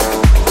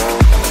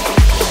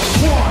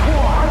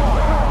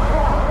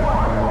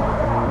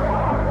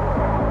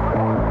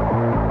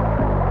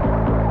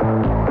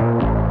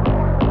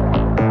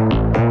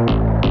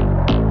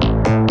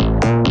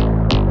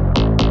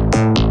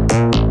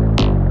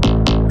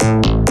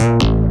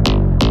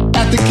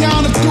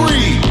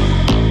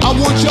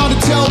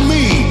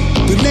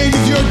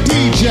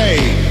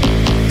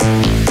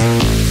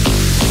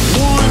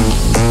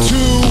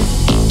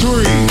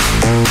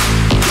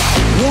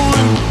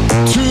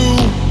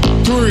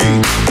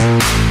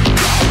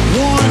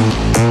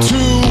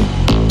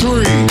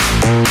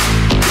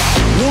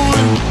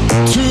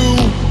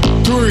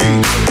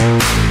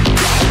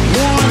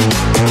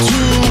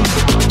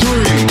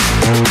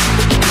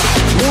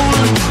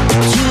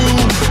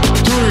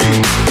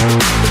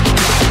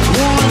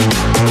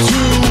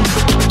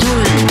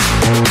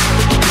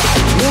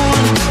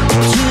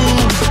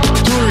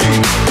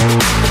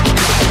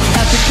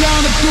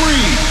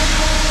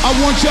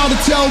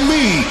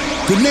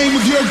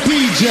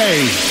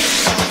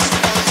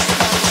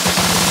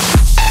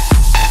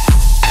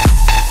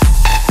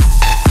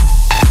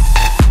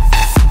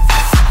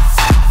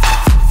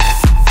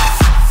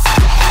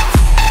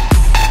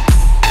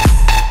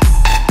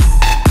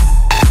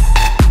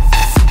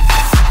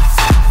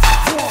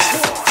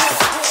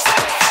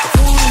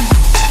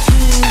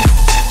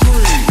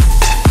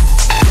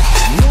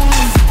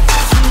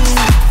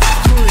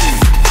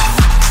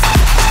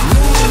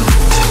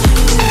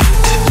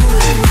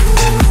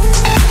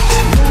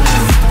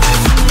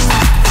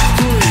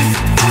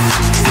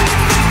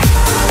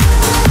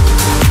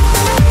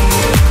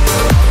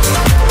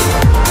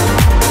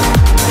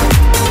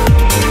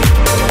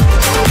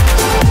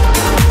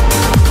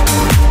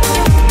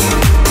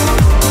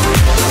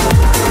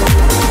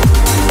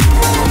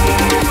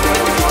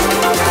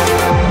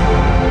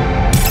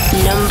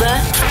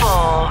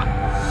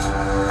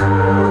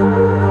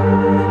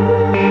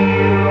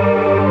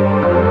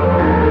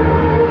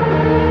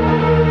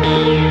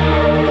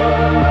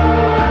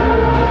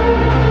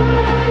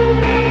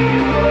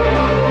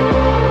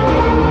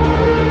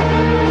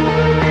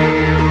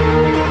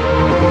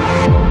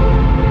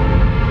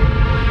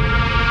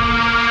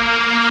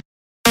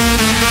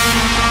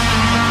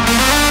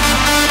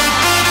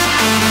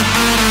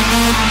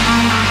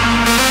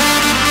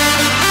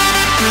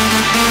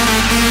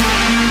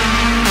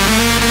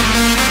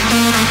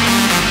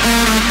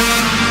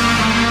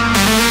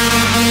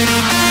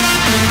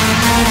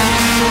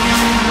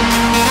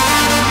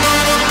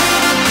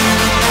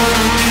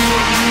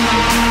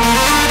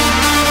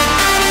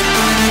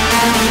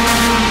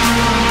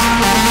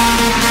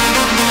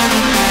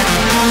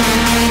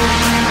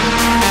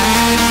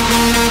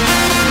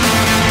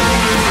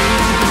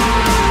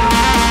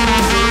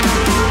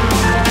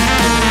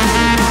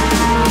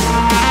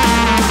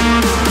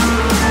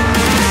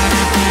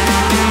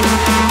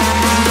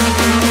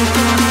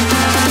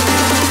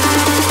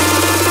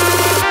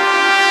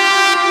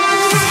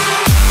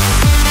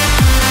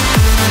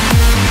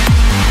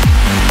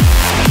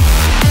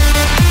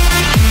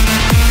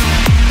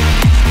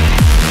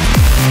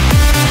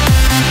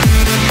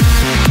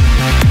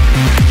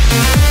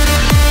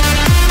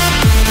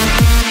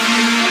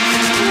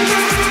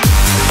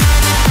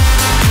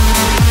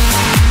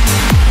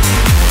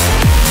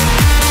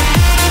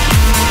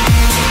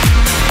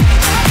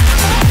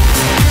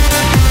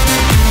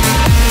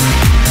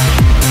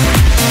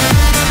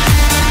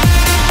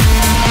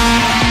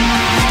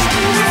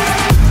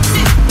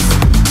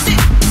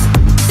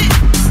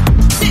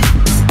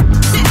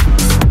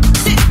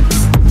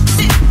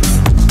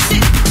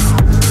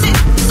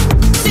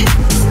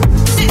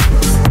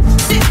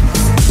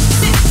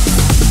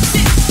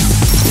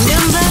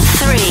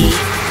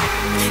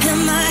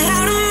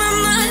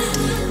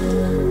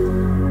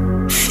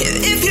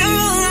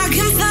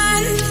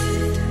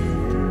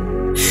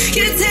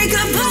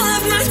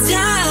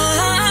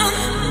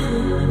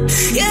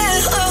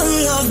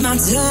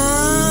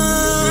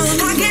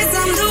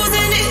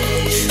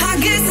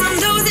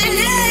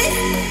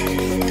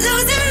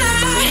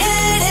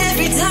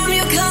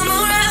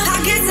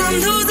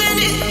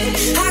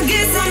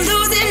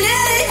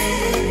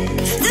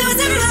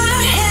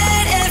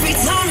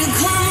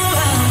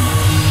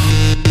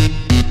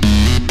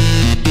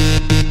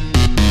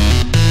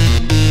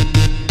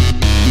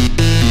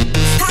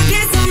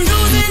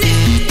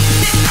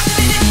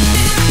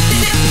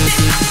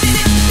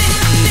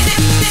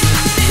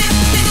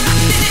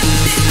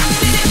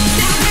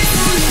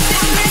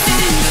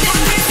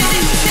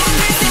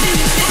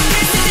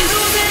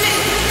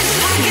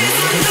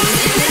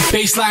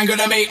 Baseline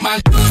gonna make man.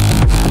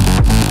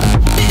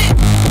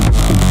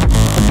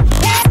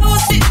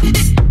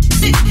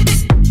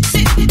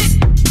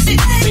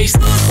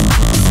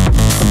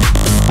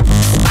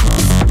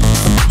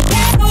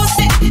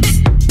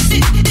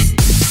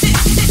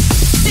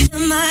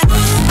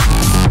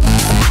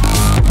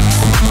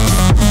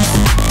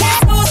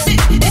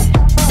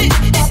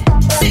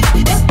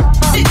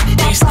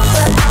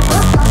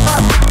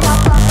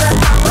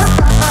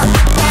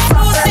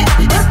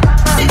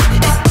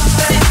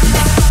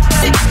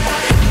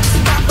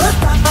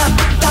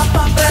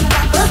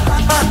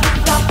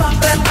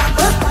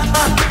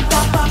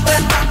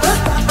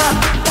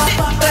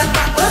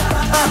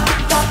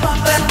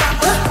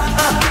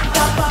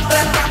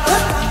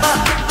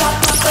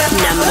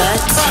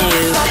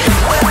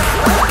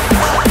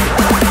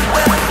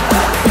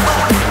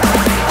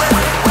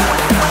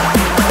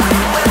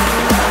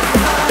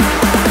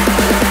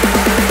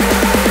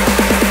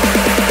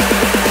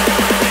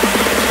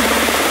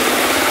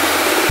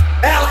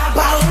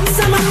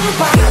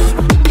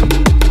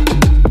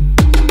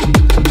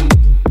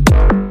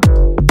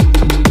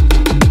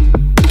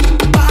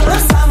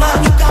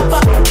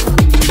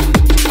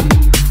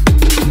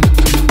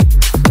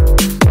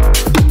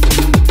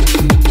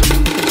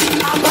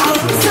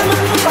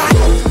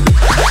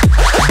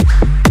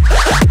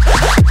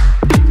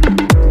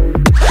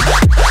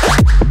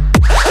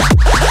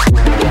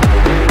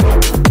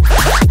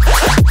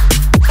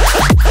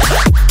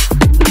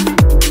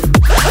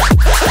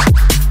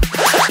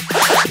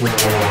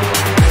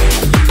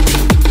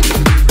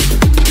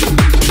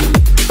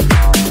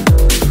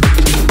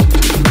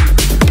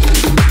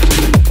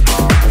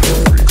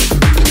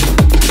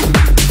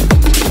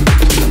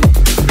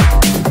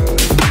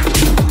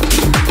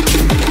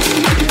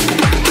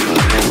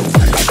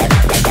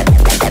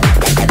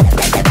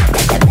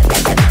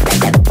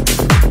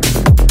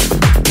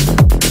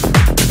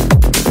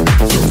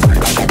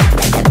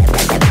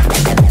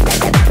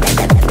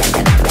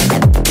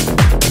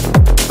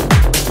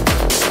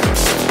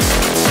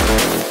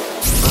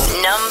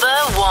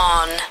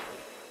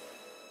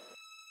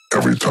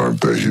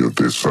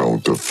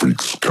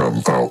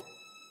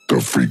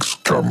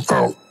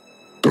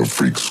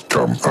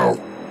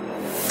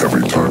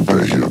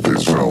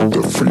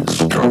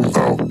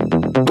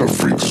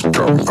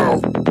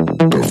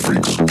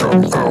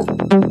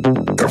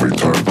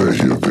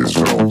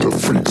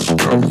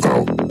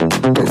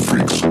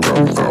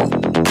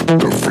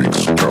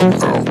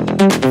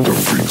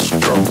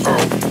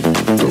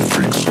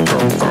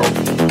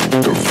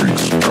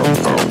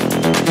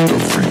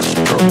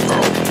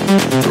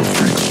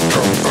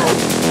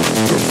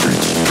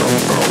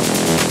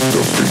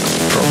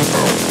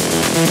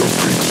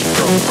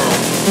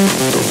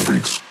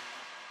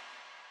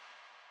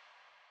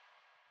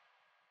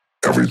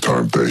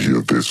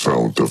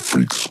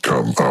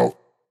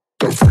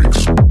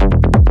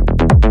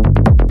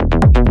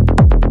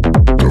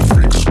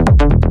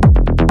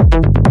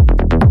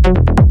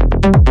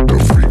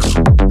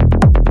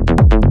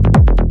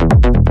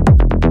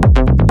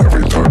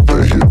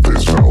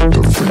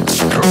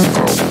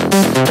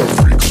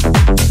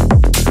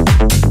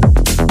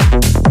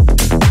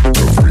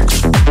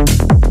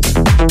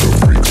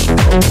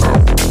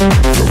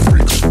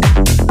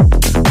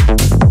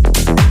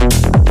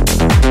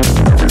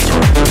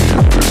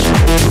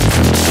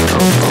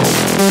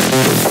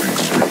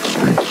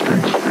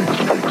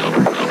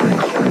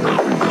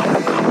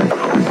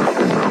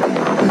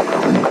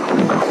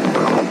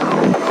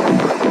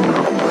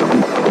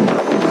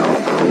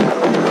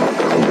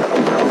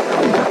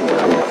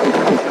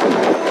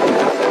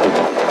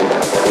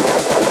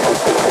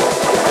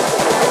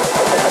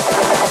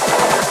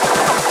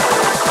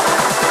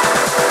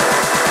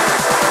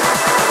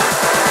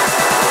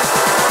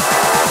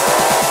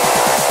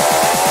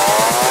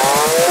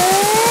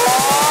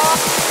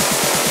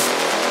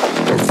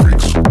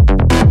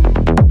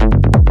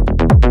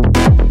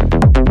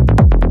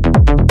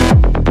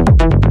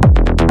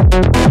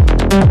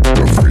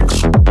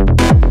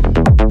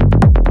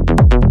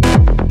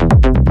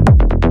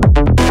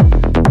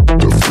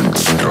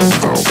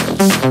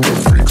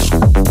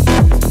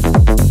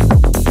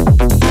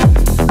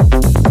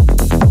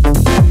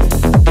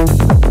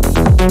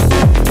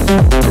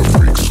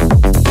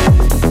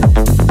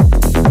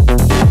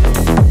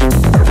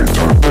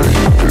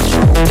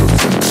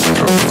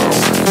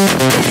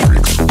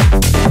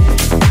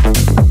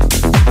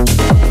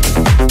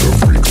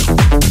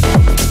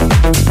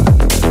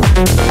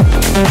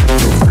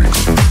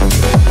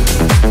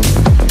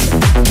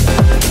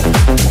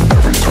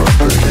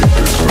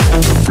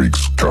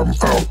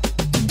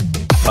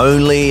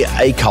 Only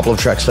a couple of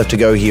tracks left to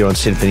go here on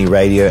SINPHONY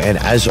Radio, and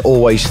as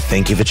always,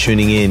 thank you for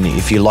tuning in.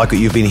 If you like what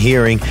you've been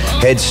hearing,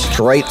 head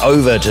straight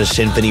over to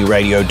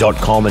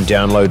symphonyradio.com and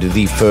download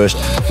the first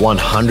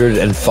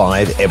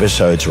 105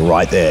 episodes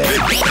right there.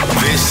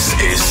 This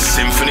is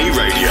SINPHONY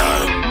Radio.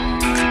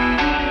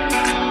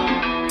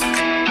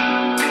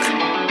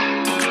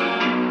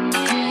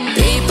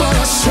 People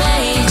are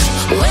strange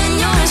when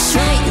you're a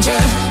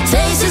stranger.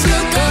 Faces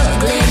look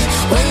ugly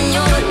when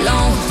you're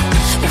alone.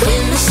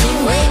 When the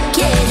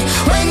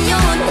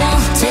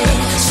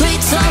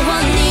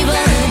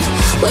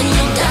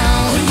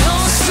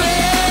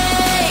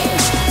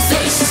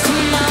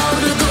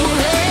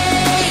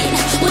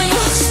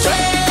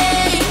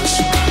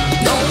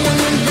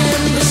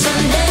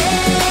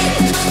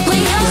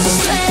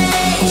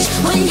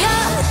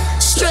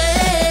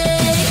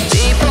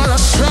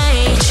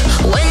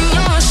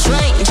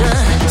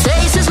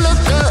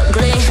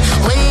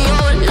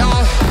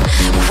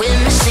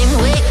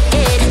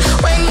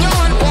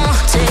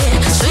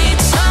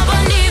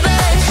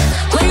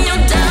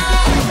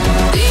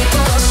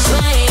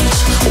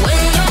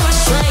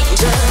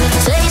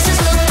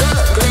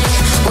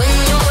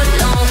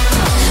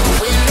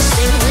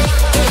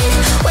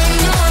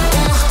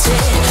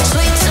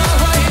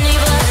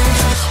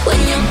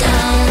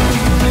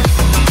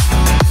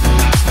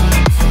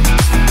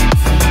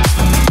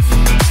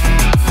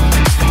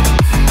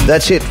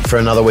That's it for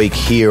another week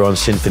here on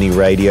Symphony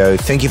Radio.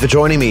 Thank you for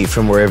joining me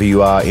from wherever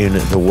you are in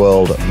the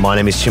world. My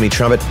name is Timmy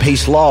Trumpet.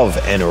 Peace, love,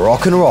 and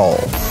rock and roll.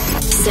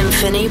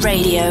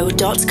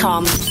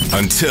 SymphonyRadio.com.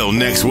 Until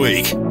next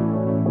week.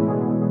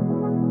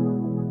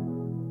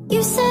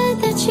 You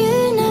said that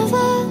you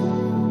never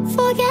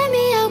forget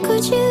me. How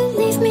could you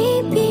leave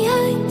me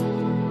behind?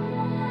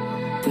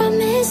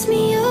 Promise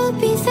me you'll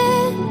be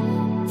there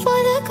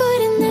for the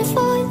good and there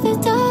for the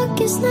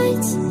darkest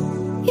nights.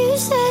 You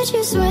said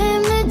you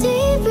swim the deep.